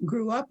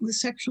grew up with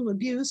sexual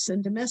abuse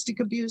and domestic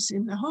abuse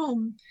in the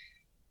home,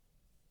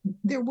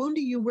 they're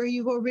wounding you where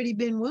you've already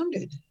been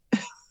wounded.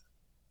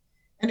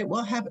 And it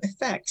will have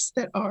effects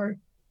that are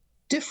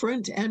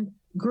different and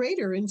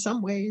greater in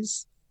some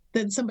ways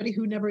than somebody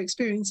who never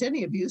experienced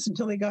any abuse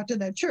until they got to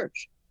that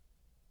church.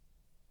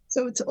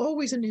 So it's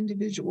always an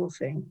individual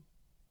thing.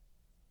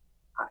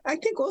 I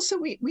think also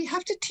we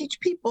have to teach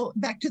people,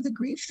 back to the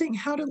grief thing,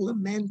 how to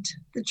lament.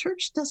 The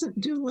church doesn't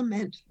do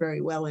lament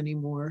very well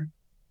anymore.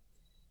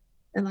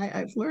 And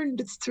I've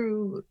learned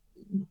through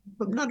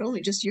not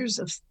only just years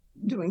of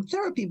doing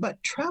therapy,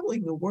 but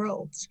traveling the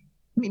world.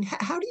 I mean,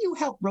 how do you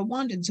help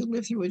Rwandans who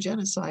live through a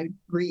genocide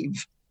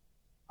grieve?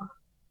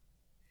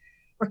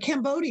 Or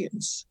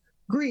Cambodians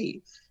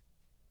grieve?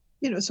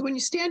 So when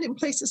you stand in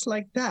places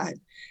like that,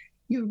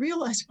 you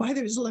realize why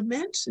there's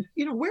lament.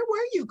 Where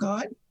were you,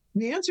 God?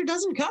 And the answer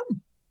doesn't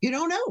come. You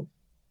don't know.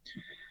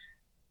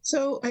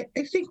 So I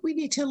think we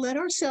need to let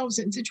ourselves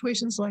in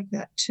situations like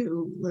that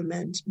to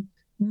lament.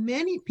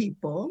 Many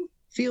people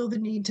feel the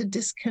need to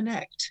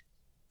disconnect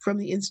from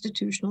the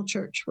institutional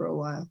church for a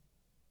while.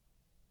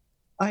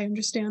 I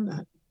understand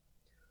that.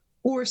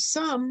 Or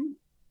some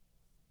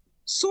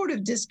sort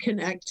of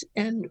disconnect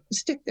and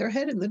stick their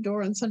head in the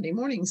door on Sunday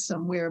mornings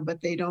somewhere,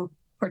 but they don't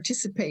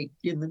participate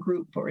in the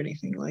group or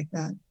anything like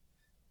that.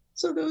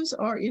 So those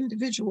are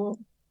individual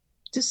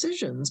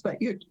decisions,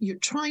 but you're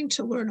trying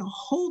to learn a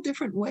whole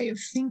different way of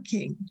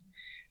thinking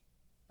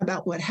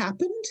about what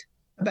happened,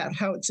 about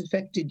how it's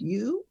affected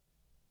you,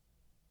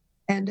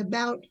 and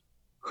about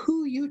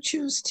who you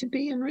choose to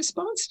be in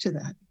response to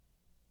that.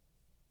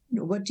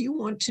 What do you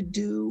want to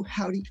do?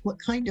 What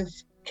kind of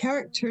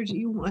character do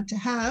you want to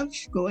have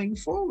going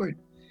forward?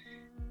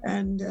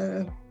 And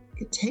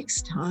it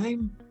takes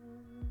time.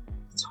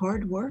 It's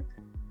hard work,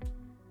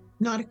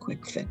 not a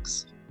quick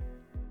fix.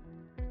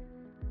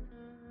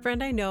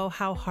 Friend, I know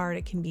how hard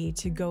it can be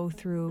to go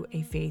through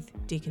a faith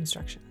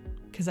deconstruction,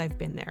 because I've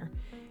been there,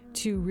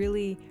 to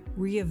really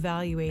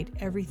reevaluate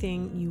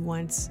everything you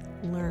once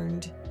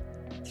learned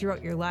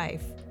throughout your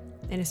life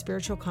in a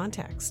spiritual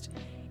context,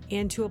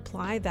 and to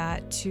apply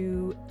that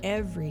to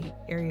every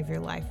area of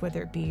your life,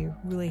 whether it be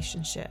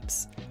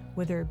relationships,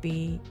 whether it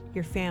be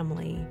your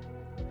family,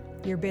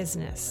 your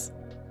business,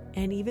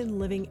 and even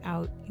living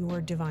out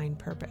your divine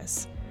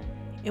purpose.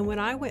 And when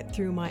I went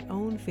through my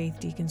own faith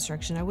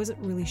deconstruction, I wasn't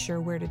really sure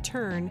where to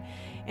turn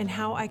and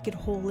how I could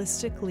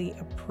holistically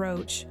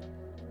approach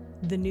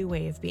the new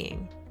way of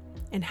being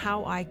and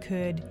how I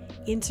could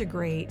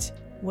integrate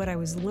what I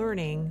was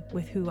learning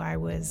with who I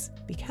was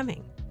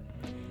becoming.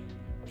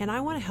 And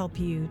I want to help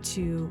you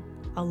to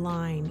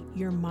align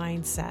your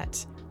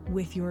mindset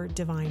with your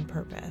divine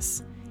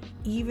purpose,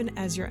 even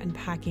as you're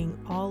unpacking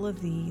all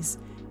of these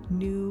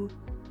new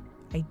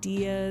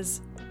ideas,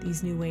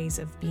 these new ways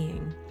of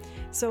being.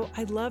 So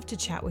I'd love to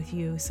chat with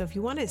you. So if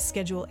you want to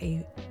schedule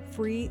a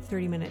free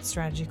 30-minute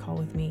strategy call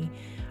with me,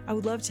 I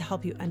would love to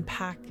help you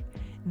unpack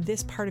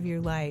this part of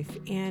your life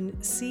and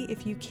see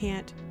if you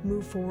can't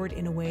move forward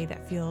in a way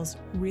that feels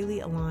really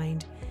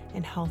aligned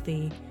and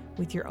healthy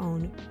with your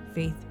own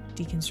faith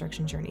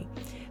deconstruction journey.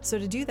 So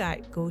to do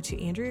that, go to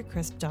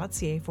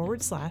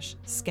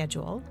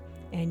andreacrisp.ca/schedule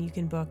and you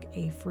can book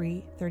a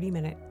free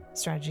 30-minute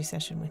strategy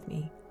session with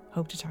me.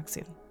 Hope to talk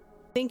soon.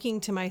 Thinking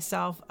to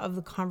myself of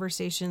the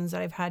conversations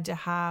that I've had to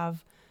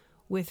have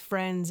with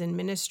friends in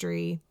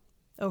ministry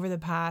over the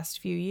past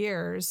few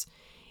years,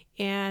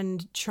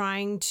 and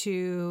trying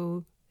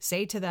to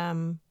say to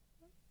them,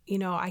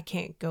 I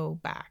can't go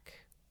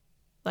back.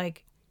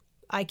 Like,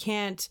 I've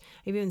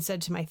even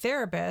said to my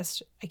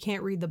therapist, I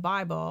can't read the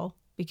Bible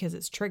because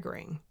it's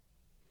triggering.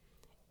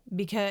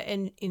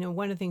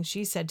 One of the things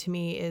she said to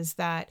me is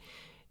that,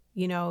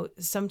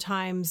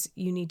 sometimes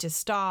you need to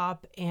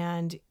stop,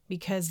 and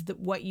because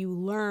what you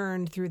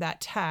learned through that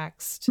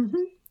text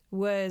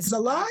was a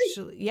lie.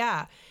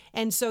 Yeah.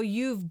 And so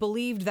you've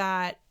believed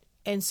that.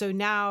 And so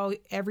now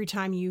every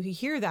time you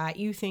hear that,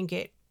 you think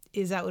it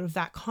is out of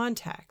that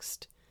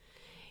context.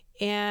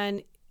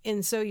 And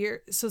so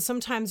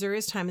sometimes there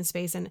is time and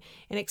space, and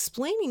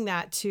explaining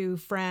that to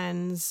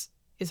friends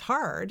is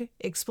hard.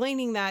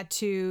 Explaining that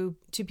to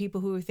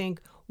people who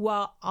think,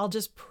 well, I'll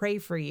just pray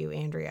for you,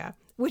 Andrea,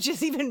 which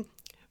is even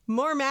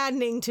more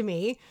maddening to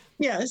me.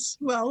 Yes.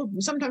 Well,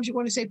 sometimes you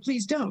want to say,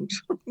 please don't.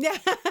 Yeah.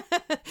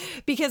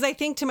 Because I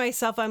think to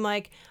myself, I'm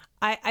like,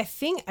 I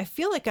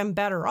feel like I'm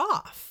better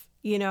off.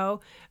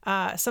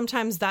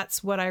 Sometimes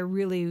that's what I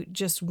really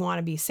just want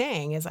to be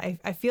saying is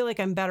I feel like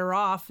I'm better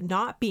off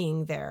not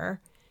being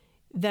there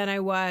than I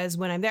was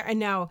when I'm there. And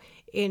now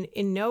in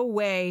no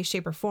way,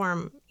 shape or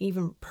form,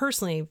 even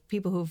personally,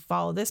 people who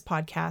follow this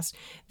podcast,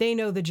 they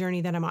know the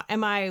journey that I'm on.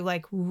 Am I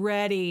like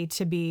ready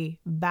to be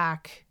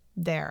back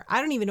there?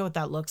 I don't even know what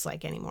that looks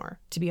like anymore,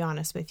 to be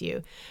honest with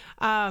you.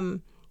 But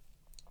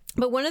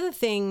one of the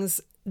things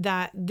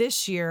that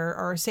this year,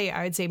 or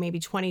I would say maybe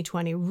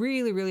 2020,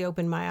 really, really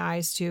opened my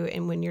eyes to,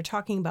 and when you're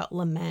talking about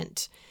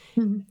lament,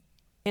 and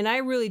I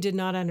really did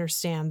not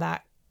understand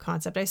that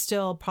concept. I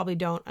still probably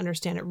don't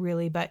understand it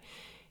really, but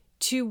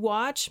to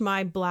watch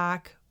my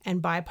Black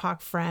and BIPOC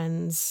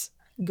friends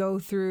go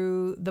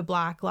through the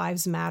Black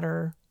Lives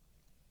Matter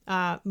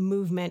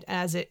movement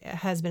as it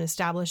has been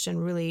established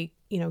and really,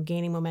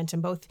 gaining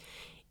momentum both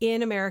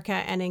in America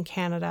and in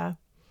Canada,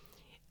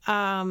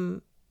 my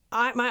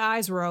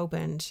eyes were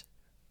opened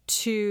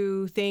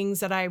to things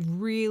that I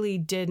really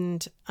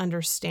didn't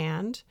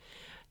understand,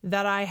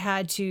 that I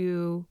had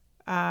to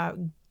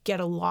get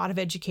a lot of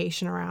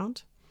education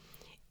around.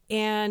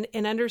 And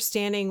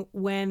understanding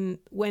when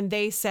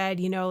they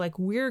said,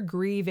 we're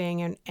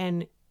grieving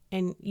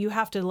and you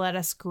have to let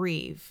us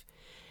grieve.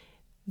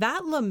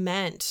 That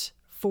lament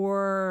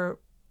for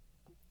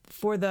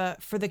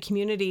the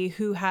community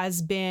who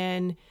has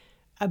been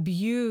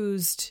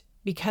abused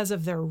because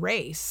of their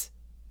race,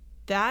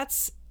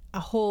 that's a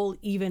whole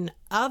even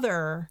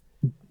other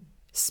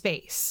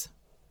space.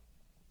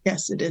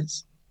 Yes, it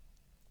is.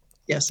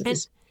 Yes, it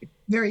is.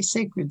 Very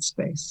sacred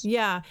space.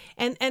 Yeah.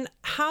 And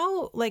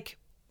how,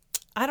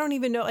 I don't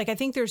even know, I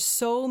think there's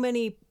so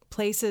many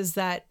places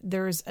that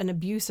there's an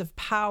abuse of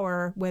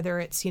power, whether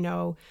it's,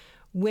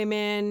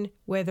 women,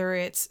 whether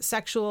it's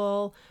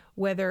sexual,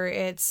 whether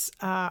it's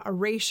a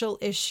racial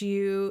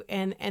issue,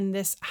 and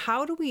this,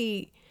 how do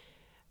we,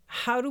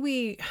 I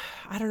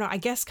don't know, I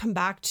guess come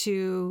back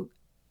to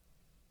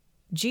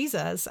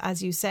Jesus,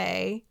 as you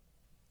say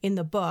in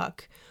the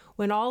book,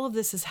 when all of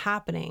this is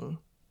happening,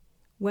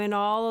 when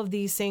all of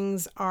these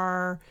things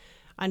are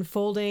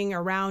unfolding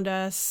around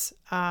us,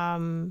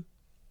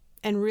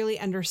 and really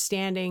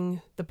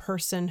understanding the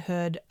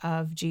personhood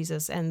of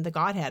Jesus and the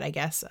Godhead, I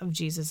guess, of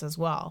Jesus as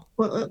well.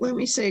 Well, let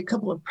me say a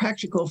couple of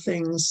practical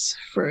things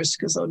first,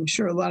 because I'm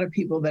sure a lot of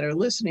people that are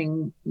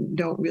listening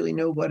don't really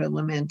know what a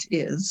lament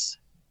is.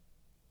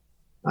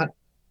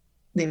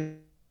 They've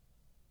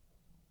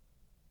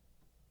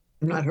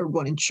not heard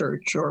one in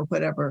church or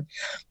whatever.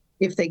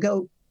 If they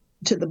go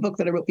to the book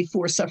that I wrote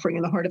before, Suffering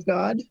in the Heart of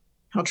God,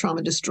 How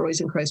Trauma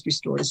Destroys and Christ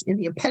Restores, in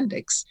the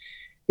appendix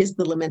is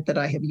the lament that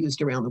I have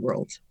used around the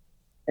world.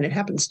 And it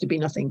happens to be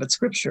nothing but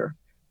scripture.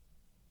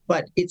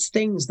 But it's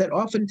things that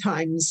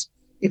oftentimes,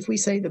 if we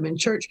say them in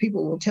church,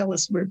 people will tell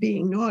us we're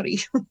being naughty.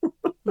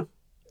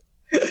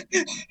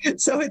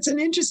 So it's an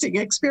interesting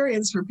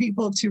experience for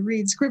people to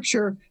read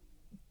scripture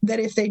that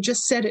if they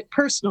just said it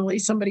personally,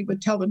 somebody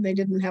would tell them they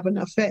didn't have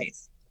enough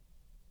faith.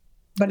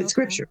 But it's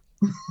scripture.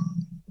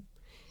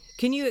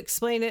 Can you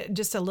explain it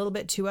just a little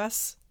bit to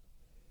us?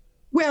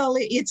 Well,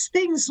 it's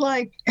things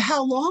like,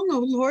 how long,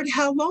 oh Lord,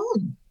 how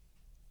long?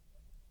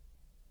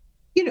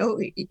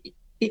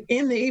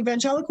 In the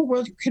evangelical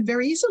world, you could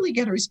very easily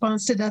get a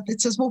response to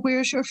that says, well,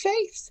 where's your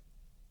faith?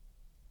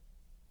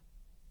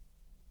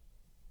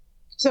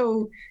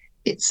 So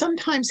it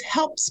sometimes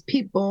helps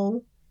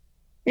people,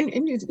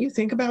 and you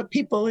think about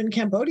people in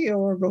Cambodia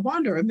or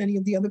Rwanda or many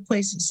of the other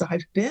places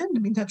I've been. I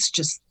mean, that's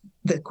just,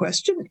 the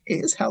question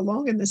is how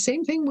long? And the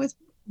same thing with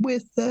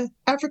the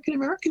African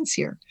Americans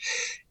here.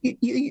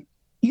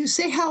 You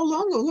say, how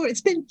long, oh Lord?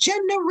 It's been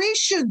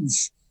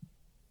generations.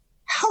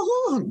 How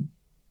long?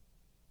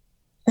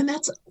 And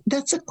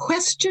that's a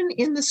question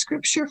in the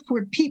scripture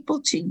for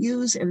people to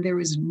use, and there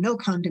is no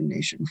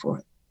condemnation for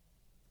it.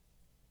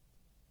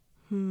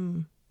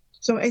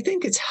 So I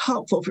think it's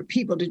helpful for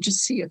people to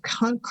just see a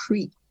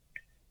concrete,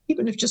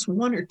 even if just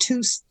one or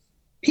two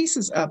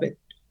pieces of it,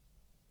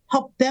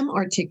 help them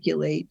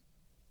articulate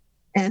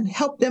and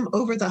help them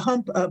over the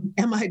hump of,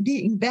 am I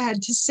being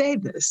bad to say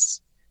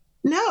this?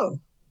 No,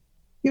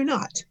 you're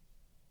not.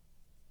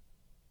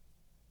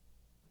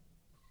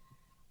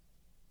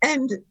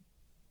 And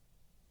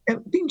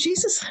being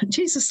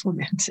Jesus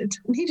lamented,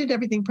 and he did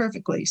everything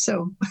perfectly.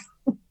 So,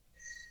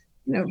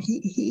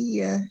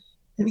 he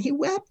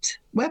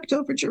wept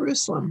over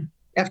Jerusalem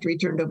after he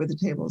turned over the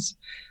tables.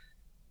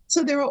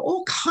 So there are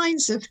all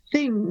kinds of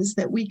things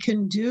that we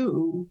can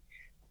do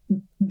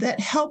that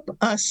help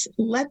us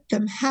let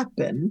them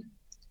happen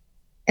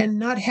and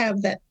not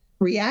have that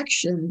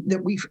reaction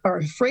that we are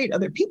afraid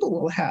other people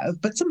will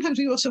have. But sometimes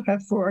we also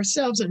have for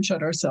ourselves and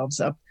shut ourselves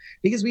up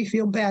because we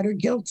feel bad or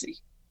guilty.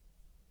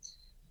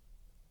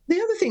 The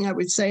other thing I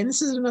would say, and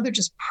this is another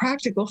just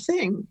practical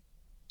thing,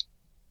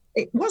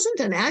 it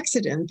wasn't an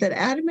accident that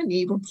Adam and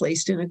Eve were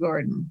placed in a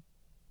garden.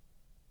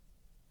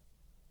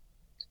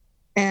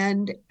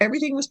 And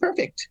everything was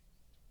perfect.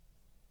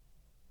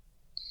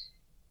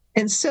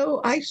 And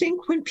so I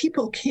think when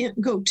people can't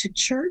go to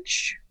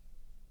church,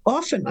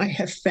 often I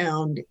have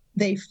found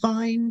they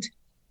find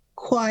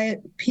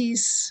quiet,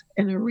 peace,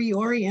 and a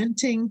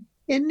reorienting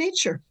in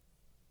nature.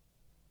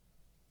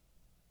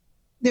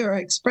 There are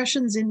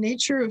expressions in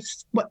nature of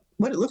what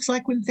it looks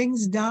like when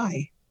things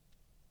die.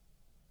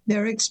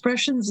 There are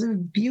expressions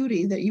of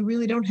beauty that you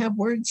really don't have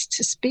words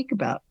to speak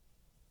about.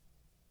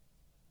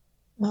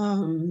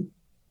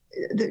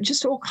 There are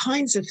just all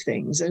kinds of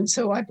things. And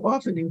so I've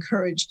often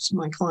encouraged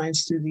my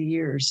clients through the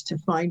years to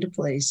find a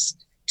place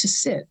to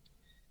sit,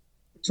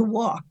 to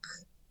walk,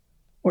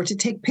 or to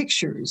take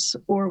pictures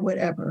or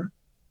whatever,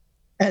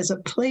 as a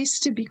place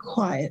to be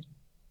quiet,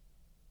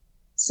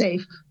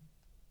 safe,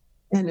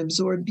 and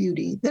absorb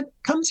beauty that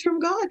comes from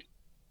God.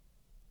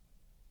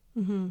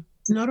 Mm-hmm.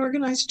 It's not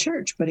organized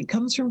church, but it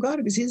comes from God.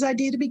 It was his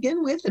idea to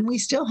begin with, and we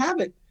still have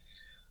it.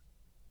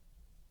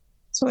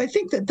 So I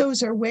think that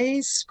those are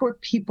ways for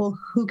people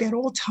who get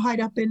all tied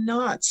up in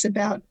knots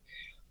about,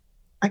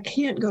 I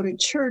can't go to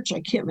church, I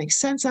can't make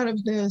sense out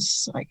of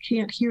this, I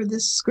can't hear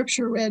this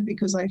scripture read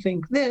because I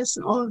think this,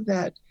 and all of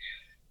that.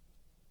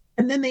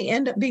 And then they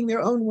end up being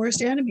their own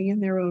worst enemy in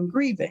their own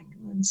grieving.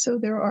 And so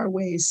there are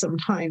ways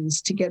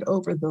sometimes to get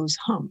over those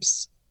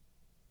humps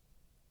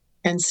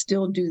and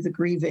still do the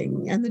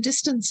grieving and the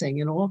distancing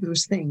and all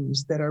those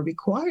things that are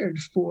required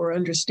for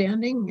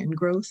understanding and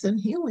growth and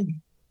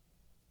healing.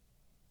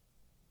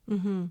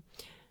 Mm-hmm.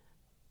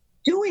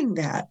 Doing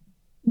that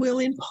will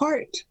in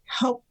part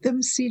help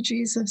them see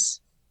Jesus.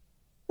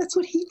 That's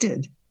what he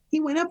did. He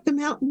went up the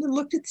mountain and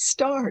looked at the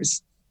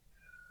stars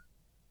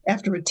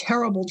after a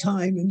terrible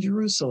time in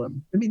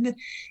Jerusalem. I mean,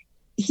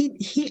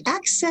 he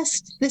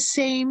accessed the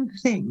same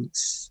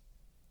things.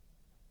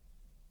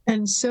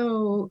 And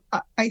so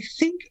I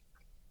think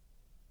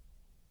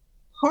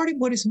part of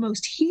what is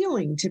most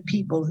healing to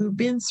people who've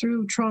been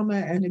through trauma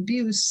and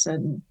abuse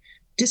and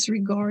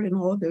disregard and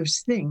all of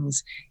those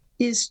things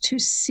is to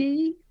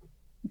see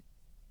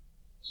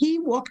he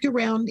walked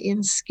around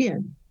in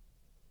skin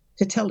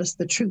to tell us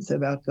the truth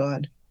about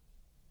God.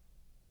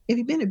 If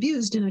you've been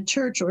abused in a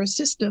church or a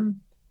system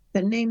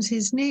that names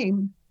his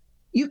name,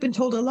 you've been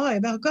told a lie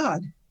about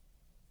God.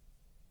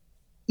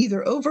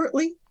 Either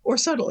overtly or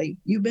subtly,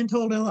 you've been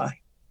told a lie.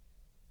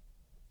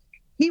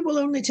 He will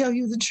only tell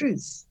you the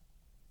truth.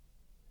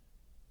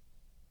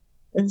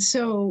 And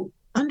so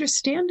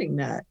understanding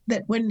that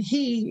when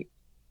he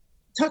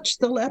touched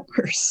the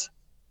lepers,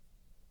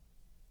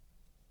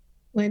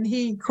 when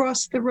he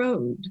crossed the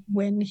road,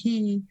 when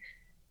he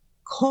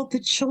called the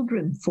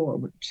children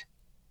forward,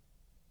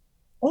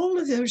 all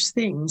of those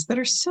things that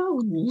are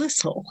so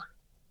little,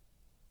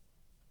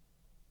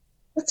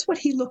 that's what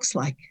he looks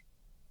like.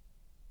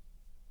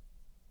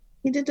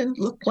 He didn't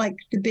look like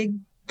the big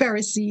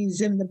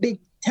Pharisees in the big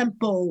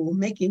temple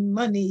making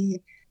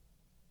money.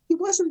 He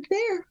wasn't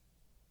there.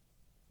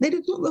 They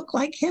didn't look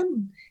like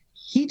him.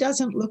 He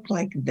doesn't look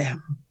like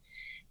them.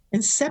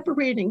 And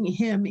separating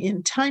him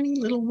in tiny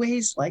little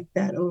ways like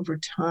that over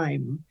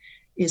time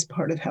is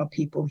part of how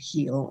people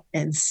heal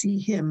and see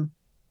him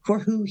for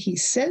who he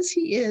says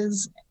he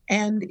is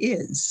and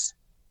is.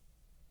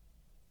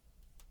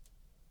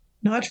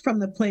 Not from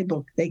the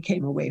playbook they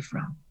came away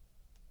from.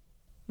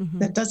 Mm-hmm.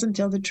 That doesn't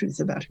tell the truth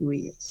about who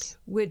he is.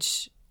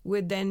 Which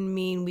would then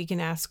mean we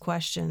can ask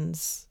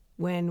questions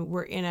when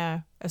we're in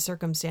a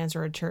circumstance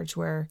or a church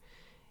where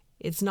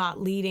it's not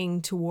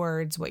leading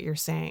towards what you're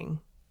saying.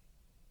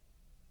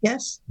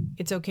 Yes.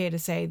 It's okay to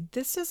say,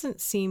 this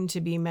doesn't seem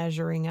to be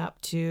measuring up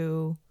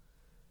to...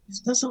 This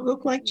doesn't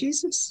look like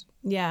Jesus.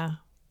 Yeah.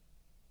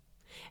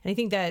 And I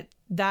think that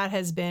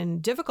has been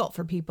difficult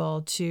for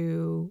people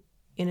to,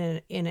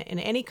 in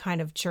any kind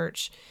of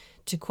church,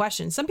 to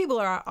question. Some people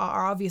are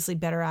obviously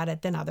better at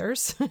it than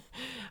others,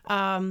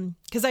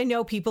 because I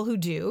know people who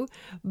do.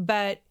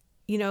 But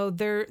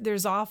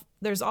there's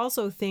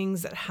also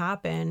things that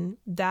happen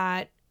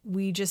that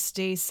we just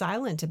stay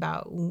silent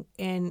about,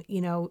 and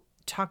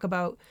talk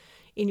about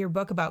in your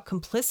book about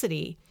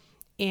complicity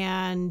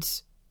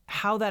and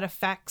how that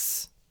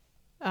affects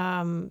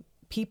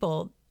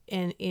people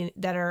in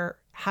that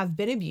have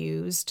been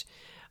abused.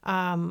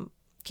 Can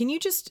you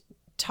just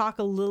talk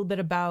a little bit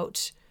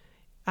about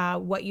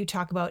what you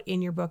talk about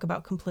in your book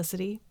about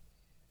complicity?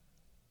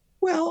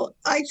 Well,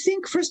 I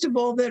think, first of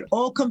all, that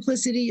all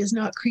complicity is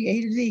not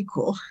created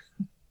equal.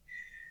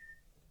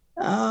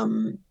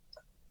 I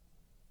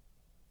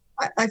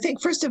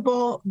think, first of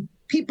all,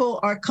 people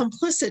are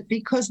complicit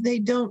because they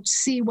don't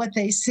see what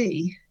they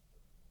see.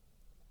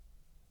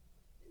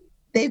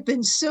 They've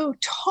been so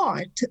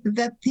taught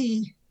that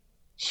the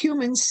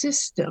human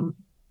system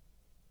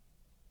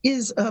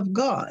is of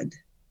God,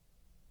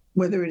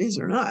 whether it is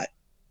or not,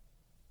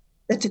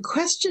 that to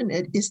question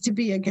it is to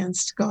be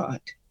against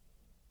God.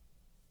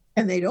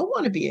 And they don't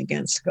want to be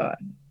against God,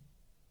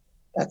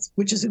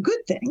 which is a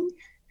good thing,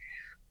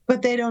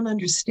 but they don't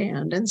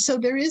understand. And so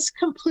there is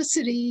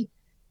complicity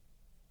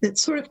that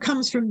sort of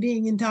comes from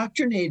being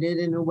indoctrinated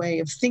in a way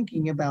of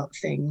thinking about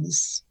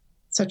things,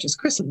 such as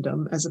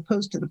Christendom, as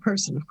opposed to the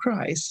person of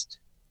Christ,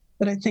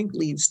 that I think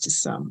leads to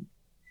some.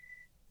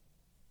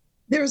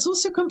 There is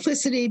also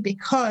complicity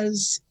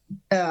because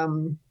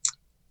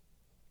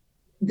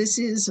this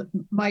is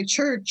my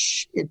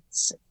church.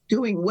 It's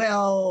doing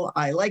well.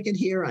 I like it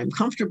here. I'm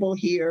comfortable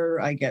here.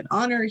 I get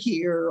honor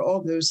here,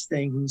 all those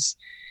things.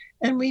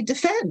 And we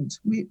defend.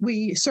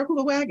 We circle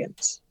the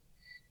wagons.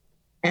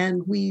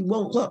 And we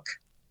won't look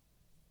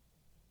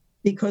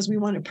because we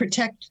want to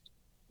protect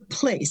the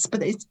place.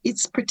 But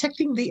it's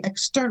protecting the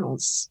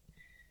externals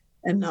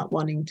and not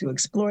wanting to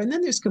explore. And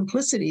then there's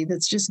complicity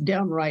that's just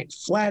downright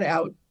flat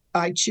out.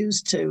 I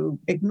choose to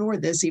ignore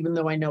this even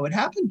though I know it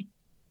happened.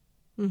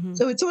 Mm-hmm.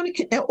 So it's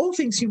all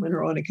things human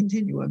are on a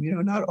continuum.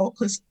 Not all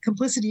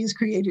complicity is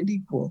created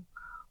equal.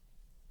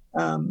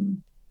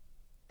 And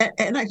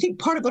I think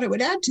part of what I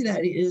would add to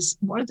that is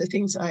one of the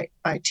things I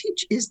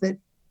teach is that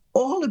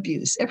all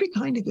abuse, every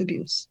kind of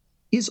abuse,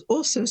 is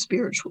also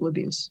spiritual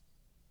abuse.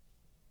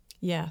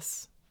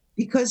 Yes.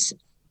 Because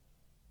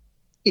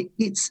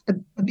it's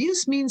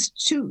abuse means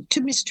to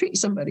mistreat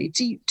somebody,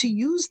 to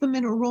use them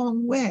in a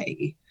wrong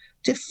way,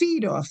 to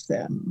feed off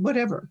them,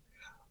 whatever.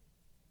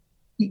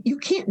 You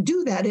can't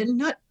do that and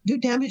not do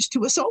damage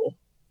to a soul.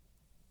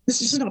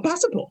 This is not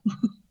possible.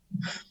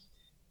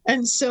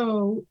 And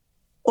so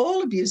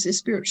all abuse is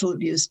spiritual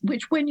abuse,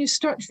 which when you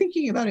start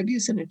thinking about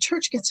abuse in a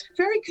church gets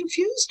very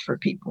confused for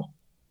people.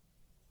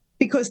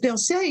 Because they'll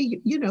say,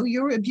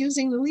 you're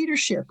abusing the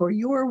leadership or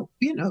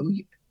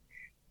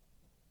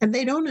and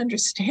they don't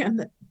understand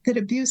that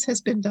abuse has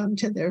been done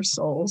to their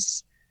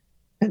souls.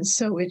 And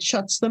so it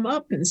shuts them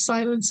up and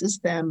silences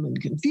them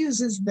and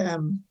confuses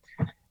them.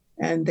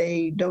 And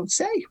they don't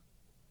say.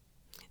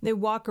 They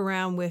walk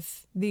around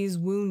with these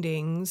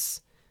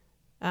woundings.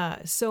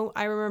 So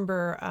I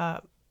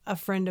remember a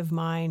friend of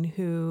mine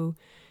who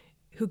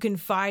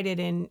confided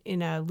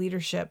in a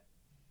leadership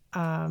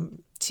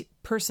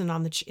person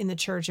in the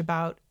church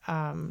about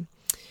an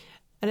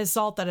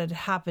assault that had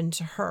happened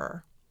to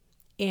her,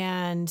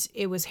 and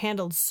it was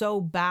handled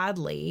so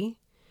badly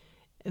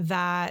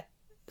that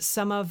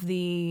some of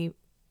the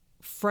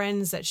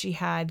friends that she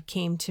had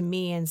came to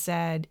me and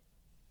said,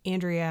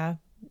 Andrea,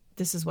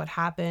 this is what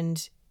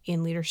happened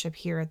in leadership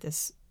here at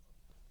this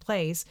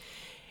place.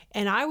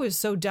 And I was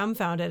so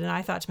dumbfounded, and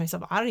I thought to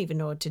myself, I don't even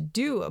know what to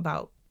do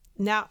about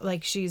now.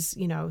 Like, she's,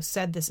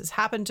 said this has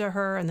happened to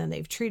her, and then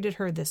they've treated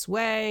her this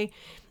way,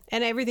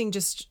 and everything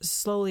just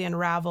slowly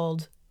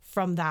unraveled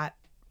from that,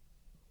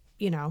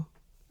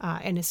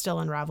 and is still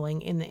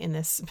unraveling in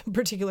this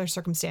particular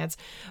circumstance.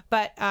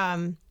 But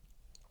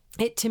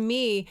to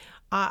me,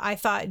 I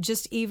thought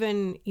just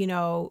even,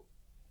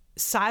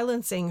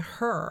 silencing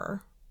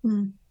her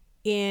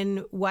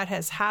in what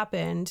has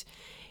happened,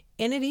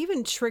 and it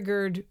even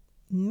triggered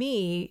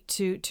me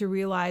to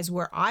realize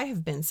where I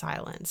have been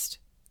silenced,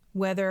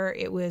 whether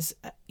it was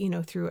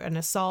through an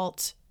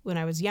assault when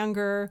I was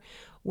younger,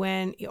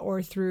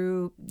 or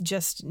through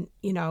just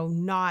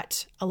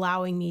not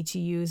allowing me to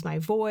use my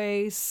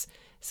voice,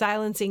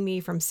 silencing me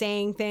from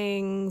saying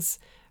things,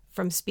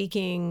 from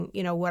speaking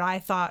what I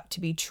thought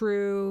to be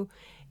true.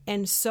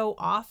 And so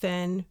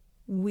often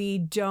we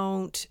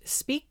don't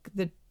speak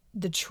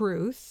the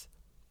truth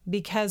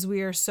because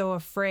we are so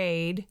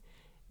afraid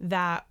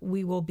that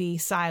we will be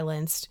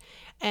silenced,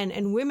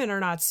 and women are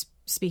not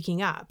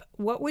speaking up.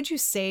 What would you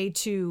say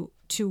to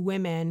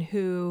women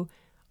who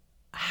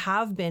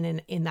have been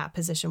in that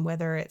position,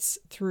 whether it's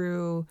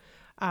through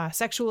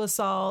sexual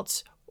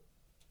assault,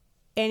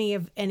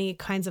 any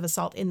kinds of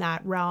assault in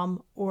that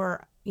realm,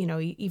 or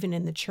even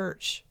in the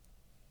church?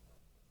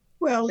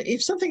 Well,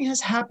 if something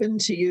has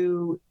happened to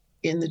you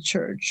in the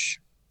church,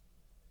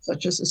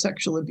 such as a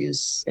sexual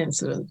abuse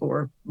incident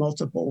or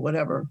multiple,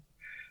 whatever,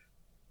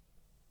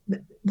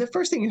 the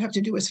first thing you have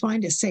to do is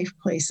find a safe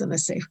place and a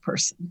safe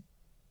person.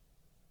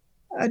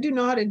 I do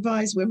not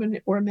advise women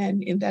or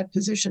men in that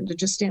position to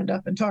just stand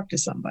up and talk to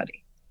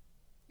somebody,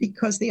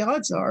 because the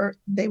odds are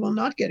they will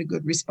not get a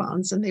good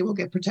response, and they will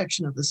get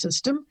protection of the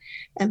system,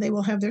 and they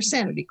will have their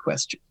sanity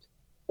questioned,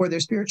 or their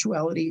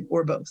spirituality,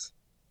 or both.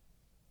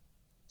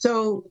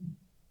 So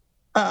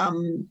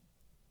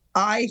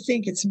I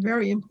think it's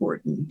very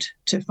important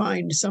to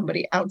find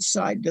somebody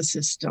outside the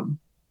system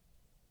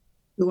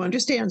who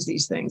understands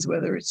these things,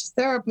 whether it's a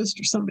therapist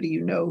or somebody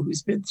you know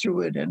who's been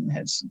through it and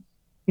has,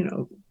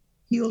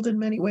 healed in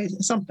many ways,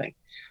 something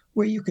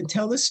where you can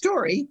tell the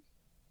story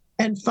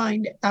and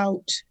find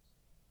out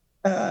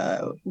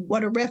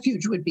what a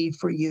refuge would be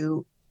for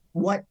you,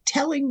 what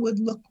telling would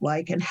look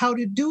like, and how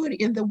to do it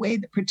in the way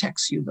that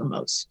protects you the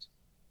most.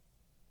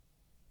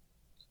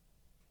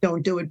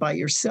 Don't do it by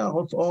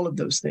yourself, all of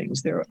those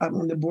things. I'm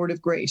on the board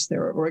of Grace.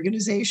 There are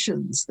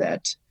organizations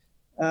that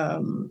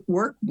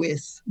work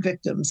with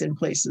victims in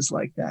places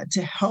like that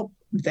to help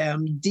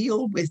them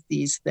deal with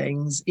these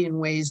things in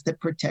ways that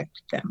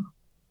protect them.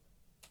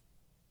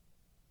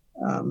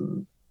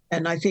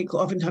 And I think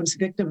oftentimes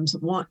victims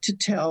want to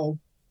tell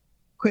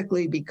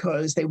quickly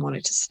because they want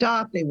it to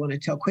stop. They want to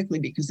tell quickly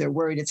because they're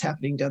worried it's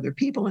happening to other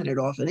people, and it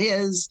often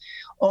is,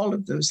 all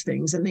of those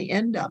things. And they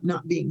end up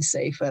not being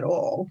safe at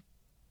all.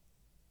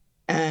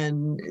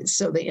 And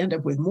so they end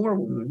up with more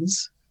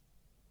wounds.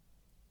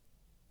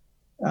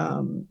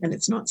 And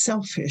it's not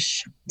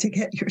selfish to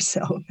get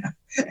yourself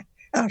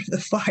out of the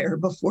fire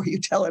before you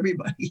tell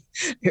everybody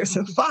there's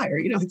a fire.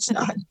 It's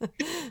not.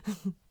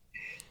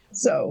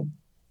 So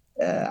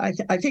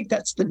I think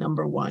that's the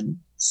number one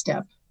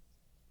step.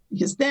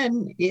 Because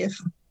then if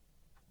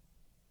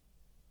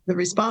the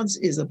response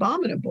is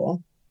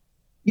abominable,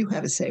 you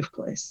have a safe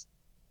place.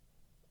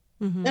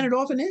 Mm-hmm. And it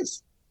often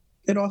is.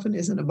 It often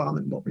is an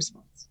abominable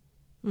response.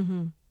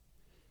 Mm-hmm.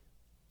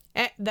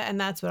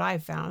 And that's what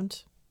I've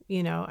found,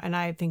 and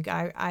I think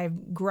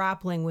I'm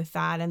grappling with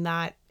that. And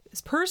that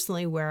is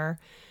personally where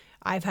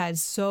I've had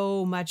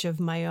so much of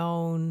my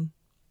own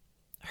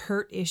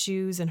hurt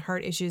issues and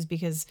heart issues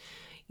because,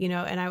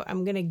 and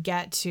I'm going to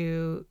get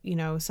to,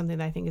 something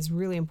that I think is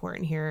really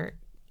important here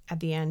at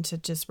the end to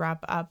just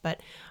wrap up.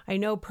 But I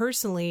know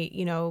personally,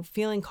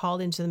 feeling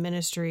called into the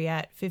ministry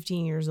at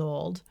 15 years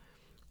old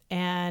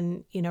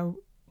and,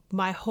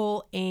 my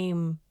whole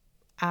aim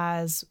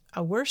as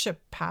a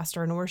worship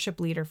pastor and a worship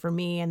leader for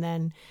me, and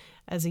then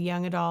as a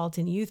young adult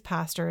and youth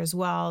pastor as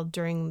well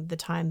during the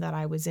time that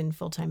I was in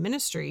full-time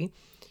ministry,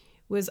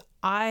 was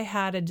I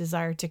had a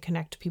desire to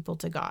connect people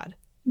to God.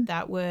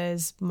 That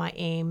was my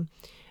aim.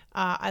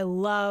 I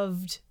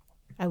love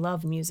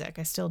music.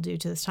 I still do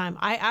to this time.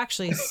 I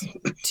actually,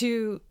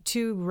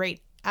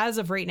 as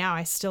of right now,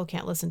 I still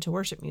can't listen to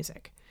worship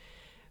music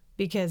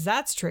because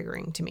that's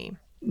triggering to me.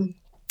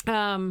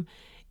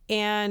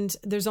 And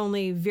there's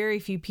only very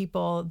few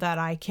people that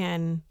I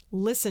can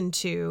listen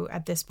to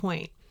at this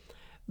point.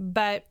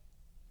 But,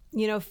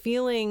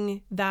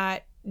 feeling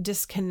that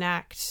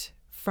disconnect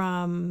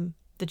from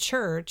the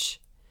church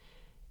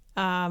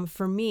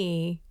for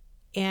me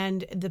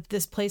and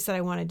this place that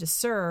I wanted to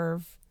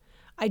serve,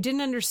 I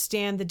didn't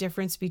understand the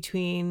difference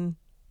between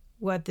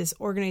what this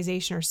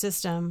organization or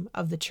system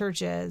of the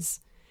church is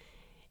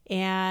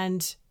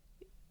and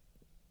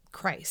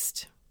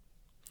Christ.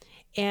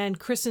 And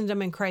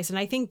Christendom and Christ. And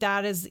I think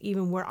that is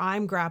even where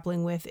I'm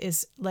grappling with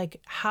is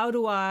like, how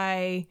do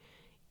I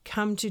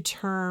come to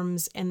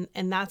terms? And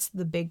that's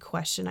the big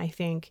question, I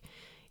think,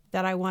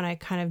 that I want to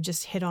kind of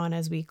just hit on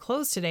as we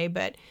close today,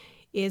 but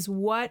is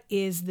what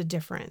is the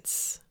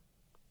difference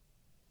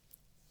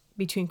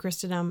between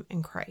Christendom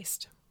and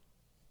Christ?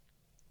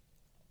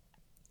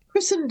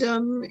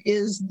 Christendom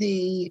is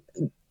the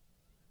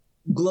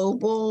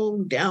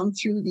global, down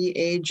through the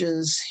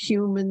ages,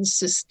 human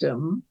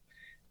system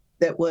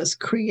that was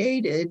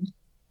created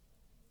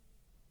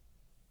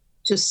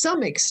to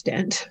some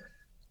extent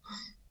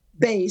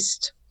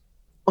based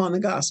on the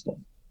gospel,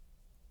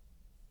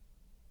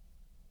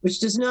 which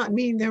does not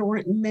mean there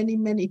weren't many,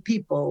 many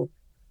people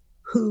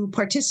who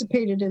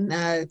participated in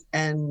that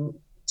and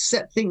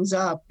set things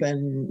up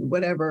and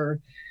whatever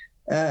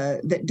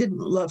that didn't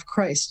love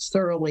Christ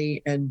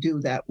thoroughly and do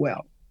that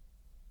well.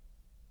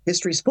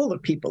 History's full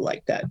of people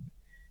like that.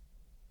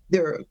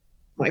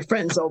 My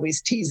friends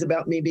always tease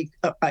about me.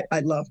 I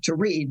love to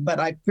read, but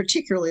I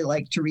particularly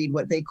like to read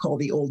what they call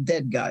the old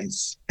dead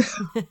guys,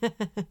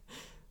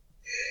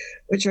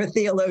 which are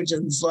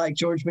theologians like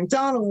George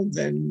MacDonald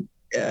and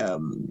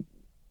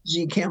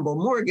G. Campbell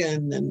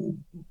Morgan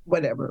and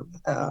whatever.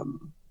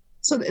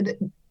 So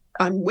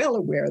I'm well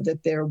aware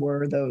that there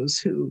were those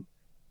who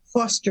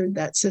fostered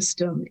that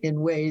system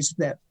in ways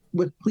that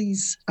would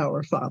please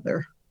our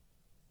Father.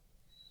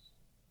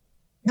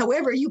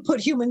 However, you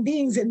put human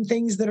beings in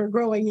things that are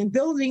growing and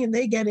building, and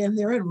they get in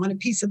there and want a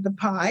piece of the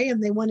pie,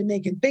 and they want to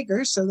make it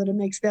bigger so that it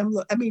makes them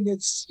look. I mean,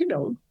 it's,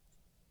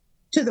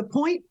 to the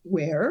point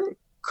where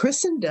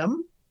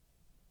Christendom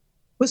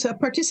was a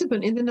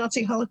participant in the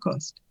Nazi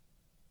Holocaust.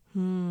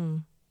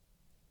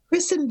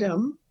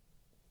 Christendom,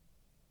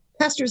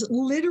 pastors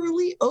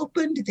literally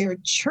opened their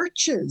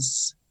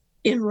churches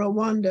in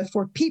Rwanda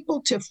for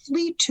people to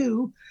flee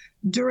to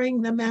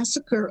during the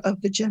massacre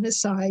of the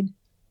genocide,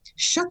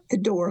 shut the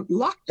door,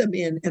 locked them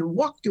in, and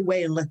walked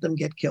away and let them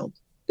get killed.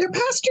 They're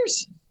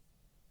pastors.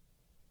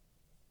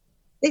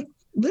 They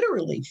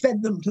literally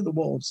fed them to the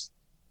wolves.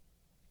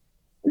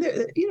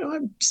 I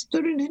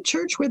stood in a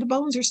church where the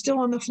bones are still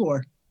on the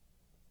floor.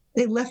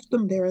 They left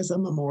them there as a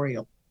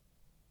memorial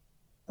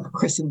of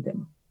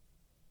Christendom.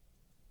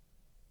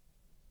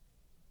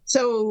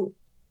 So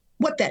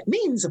what that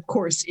means, of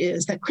course,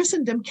 is that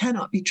Christendom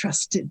cannot be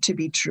trusted to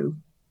be true.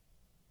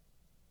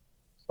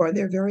 Are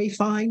there very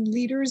fine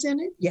leaders in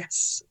it?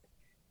 Yes.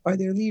 Are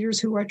there leaders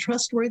who are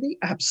trustworthy?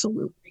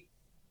 Absolutely.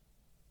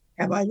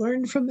 Have I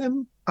learned from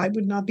them? I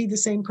would not be the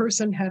same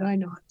person had I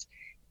not.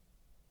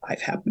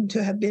 I've happened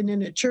to have been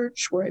in a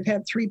church where I've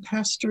had 3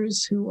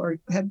 pastors who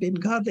have been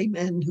godly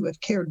men who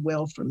have cared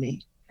well for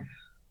me.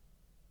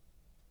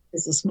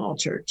 It's a small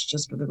church,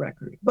 just for the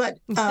record. But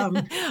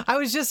I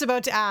was just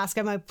about to ask.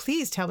 I'm like,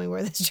 please tell me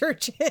where this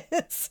church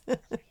is.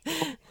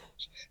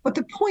 But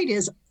the point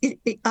is,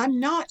 I'm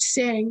not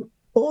saying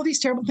all these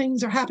terrible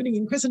things are happening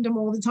in Christendom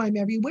all the time,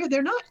 everywhere.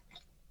 They're not.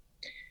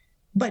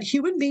 But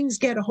human beings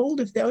get a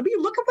hold of them. I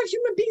mean, look at what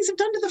human beings have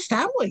done to the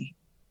family.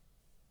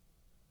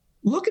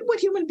 Look at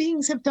what human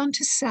beings have done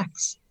to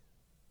sex.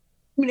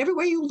 I mean,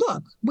 everywhere you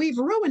look, we've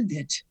ruined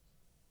it.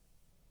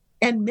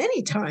 And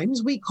many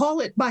times we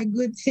call it by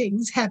good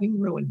things having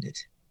ruined it.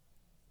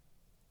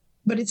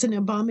 But it's an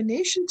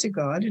abomination to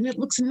God, and it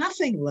looks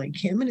nothing like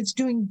him, and it's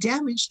doing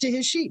damage to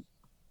his sheep.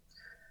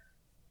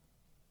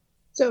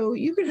 So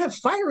you could have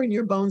fire in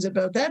your bones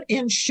about that,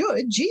 and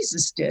should.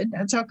 Jesus did.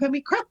 That's how come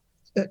he cracked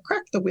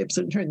the whips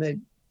and turned the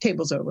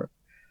tables over.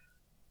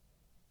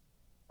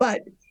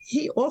 But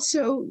he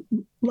also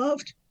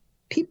loved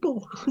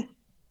people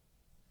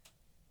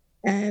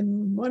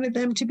and wanted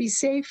them to be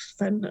safe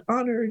and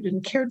honored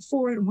and cared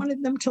for, and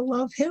wanted them to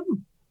love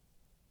him.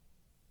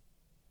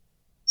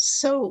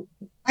 So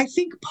I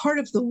think part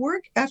of the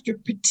work,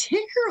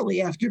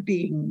 particularly after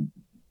being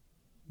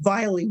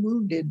vilely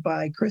wounded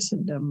by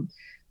Christendom,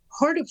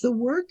 part of the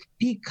work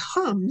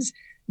becomes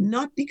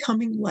not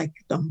becoming like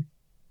them.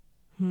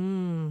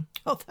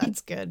 Oh,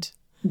 that's good.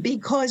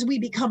 Because we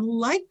become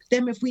like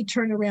them if we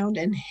turn around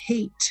and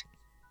hate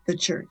the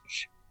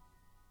church.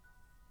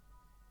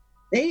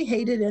 They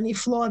hated any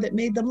flaw that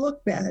made them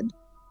look bad.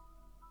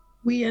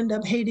 We end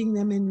up hating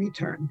them in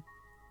return.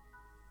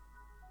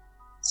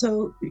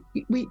 So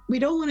we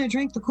don't want to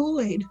drink the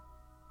Kool-Aid.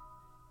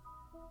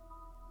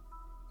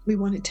 We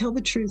want to tell the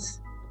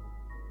truth,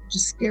 which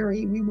is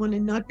scary. We want to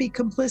not be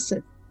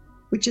complicit,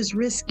 which is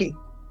risky.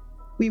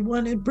 We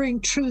want to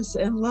bring truth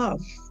and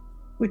love,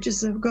 which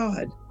is of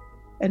God,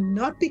 and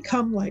not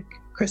become like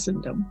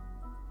Christendom,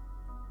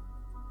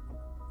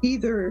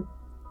 either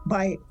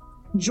by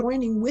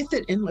joining with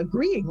it and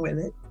agreeing with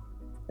it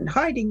and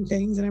hiding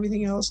things and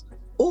everything else,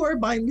 or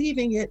by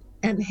leaving it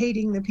and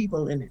hating the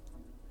people in it.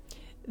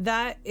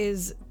 That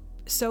is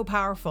so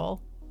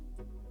powerful.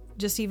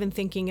 Just even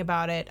thinking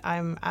about it,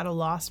 I'm at a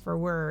loss for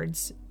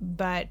words,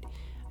 but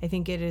I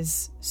think it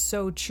is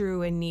so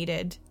true and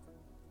needed,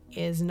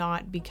 is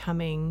not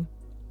becoming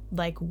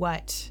like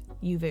what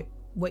you've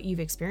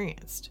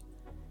experienced.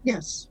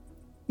 Yes.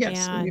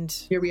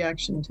 And your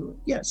reaction to it.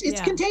 Yes,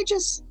 it's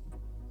contagious.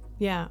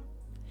 Yeah.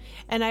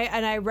 And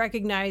I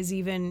recognize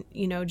even,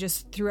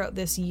 just throughout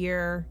this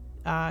year,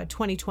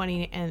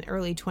 2020 and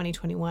early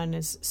 2021,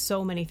 as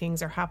so many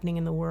things are happening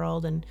in the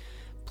world and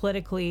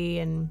politically,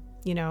 and,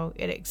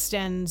 it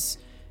extends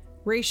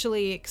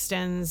racially,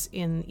 extends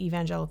in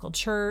evangelical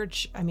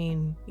church. I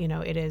mean,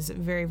 it is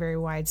very, very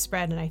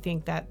widespread. And I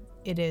think that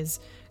it is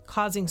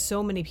causing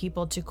so many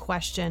people to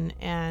question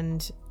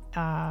and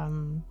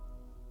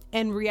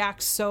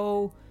react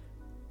so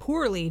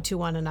poorly to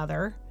one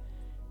another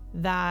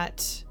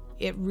that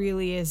it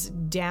really is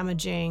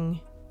damaging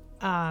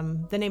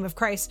the name of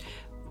Christ,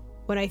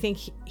 when I think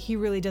he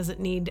really doesn't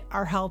need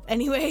our help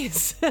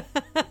anyways.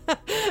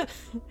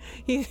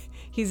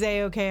 He's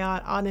A-okay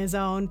on his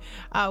own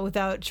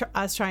without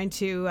us trying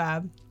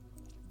to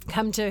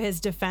come to his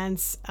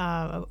defense.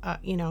 I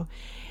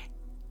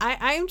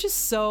am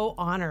just so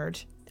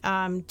honored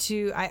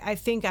I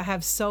think I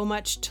have so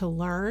much to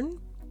learn.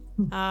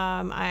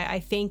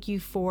 I thank you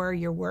for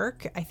your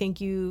work. I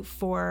thank you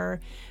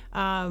for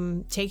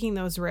taking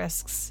those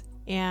risks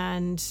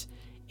and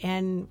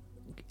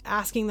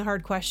asking the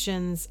hard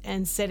questions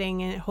and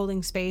sitting and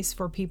holding space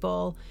for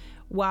people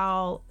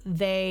while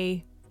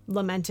they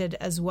lamented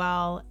as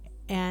well,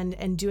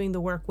 and doing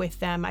the work with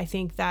them. I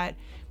think that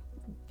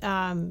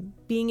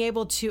being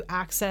able to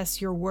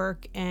access your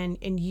work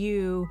and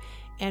you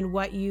and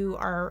what you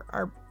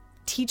are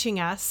teaching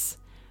us,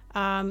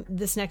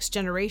 this next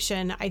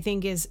generation, I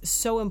think is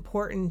so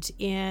important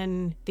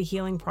in the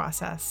healing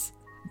process.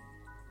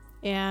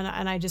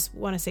 And I just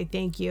want to say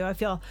thank you. I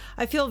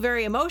feel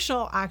very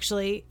emotional,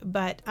 actually,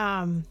 but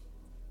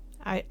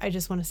I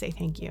just want to say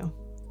thank you.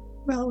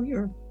 Well,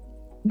 you're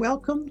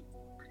welcome.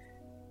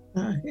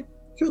 It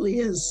truly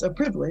is a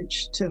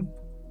privilege to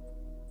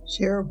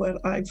share what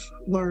I've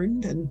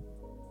learned and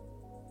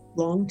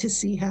long to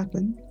see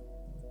happen.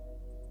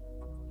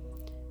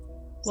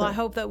 Well, I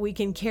hope that we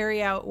can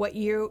carry out what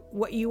you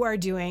are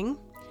doing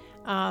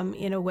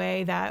in a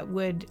way that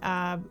would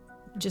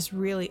just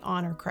really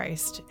honor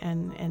Christ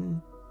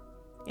and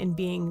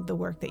being the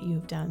work that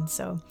you've done.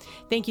 So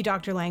thank you,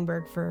 Dr.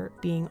 Langberg, for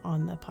being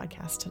on the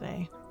podcast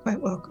today.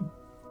 Quite welcome.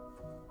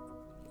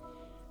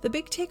 The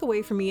big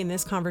takeaway for me in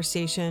this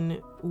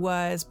conversation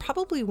was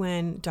probably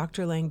when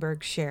Dr.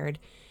 Langberg shared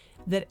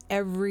that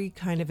every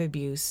kind of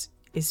abuse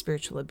is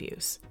spiritual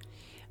abuse.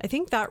 I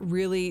think that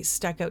really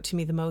stuck out to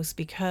me the most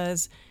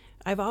because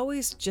I've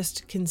always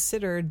just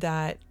considered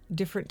that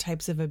different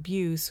types of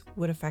abuse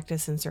would affect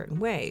us in certain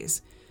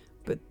ways.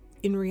 But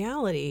in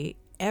reality,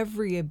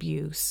 every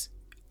abuse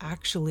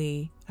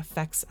actually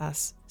affects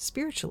us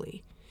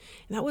spiritually.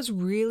 And that was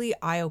really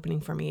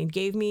eye-opening for me and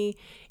gave me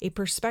a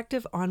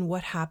perspective on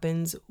what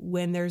happens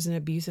when there's an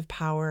abuse of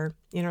power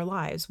in our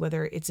lives,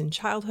 whether it's in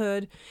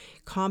childhood,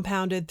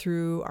 compounded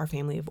through our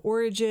family of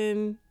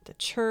origin, the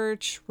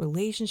church,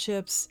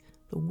 relationships,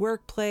 the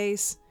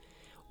workplace,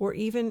 or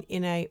even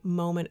in a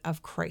moment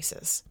of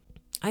crisis.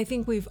 I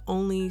think we've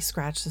only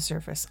scratched the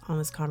surface on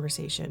this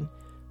conversation,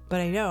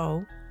 but I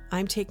know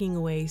I'm taking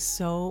away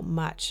so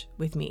much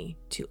with me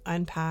to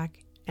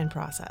unpack and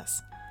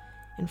process.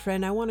 And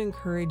friend, I want to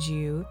encourage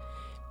you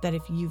that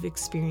if you've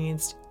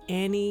experienced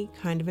any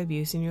kind of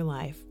abuse in your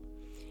life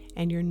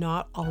and you're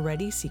not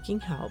already seeking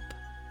help,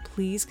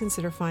 please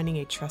consider finding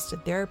a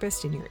trusted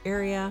therapist in your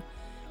area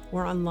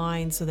or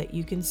online so that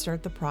you can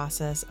start the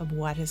process of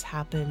what has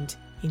happened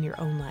in your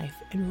own life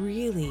and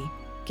really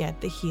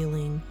get the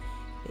healing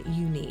that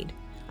you need.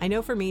 I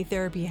know for me,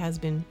 therapy has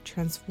been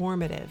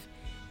transformative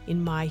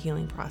in my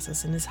healing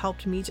process and has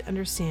helped me to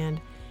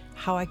understand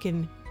how I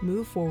can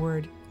move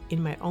forward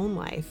in my own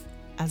life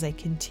as I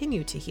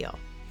continue to heal.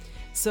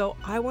 So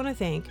I want to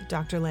thank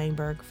Dr.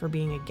 Langberg for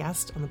being a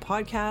guest on the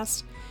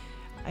podcast.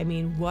 I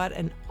mean, what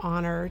an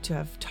honor to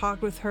have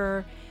talked with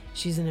her.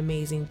 She's an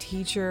amazing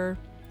teacher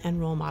and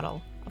role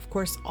model. Of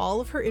course,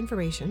 all of her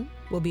information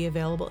will be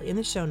available in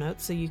the show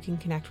notes so you can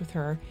connect with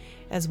her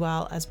as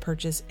well as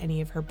purchase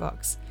any of her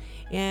books.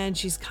 And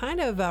she's kind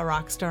of a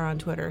rock star on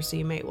Twitter, so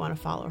you might want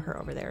to follow her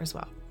over there as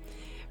well.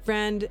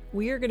 Friend,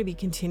 we are going to be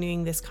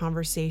continuing this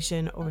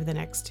conversation over the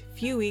next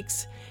few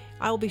weeks.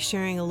 I'll be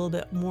sharing a little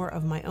bit more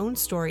of my own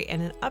story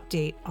and an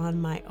update on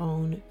my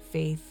own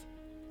faith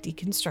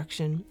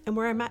deconstruction and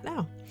where I'm at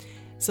now.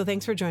 So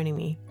thanks for joining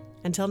me.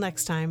 Until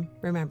next time,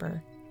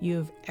 remember, you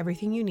have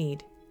everything you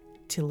need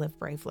to live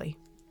bravely.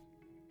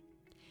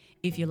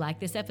 If you like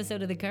this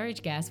episode of The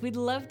Courage Cast, we'd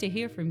love to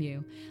hear from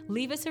you.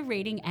 Leave us a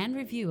rating and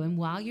review, and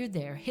while you're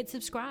there, hit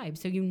subscribe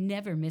so you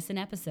never miss an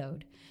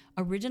episode.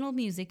 Original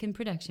music and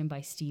production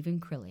by Stephen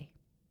Crilly.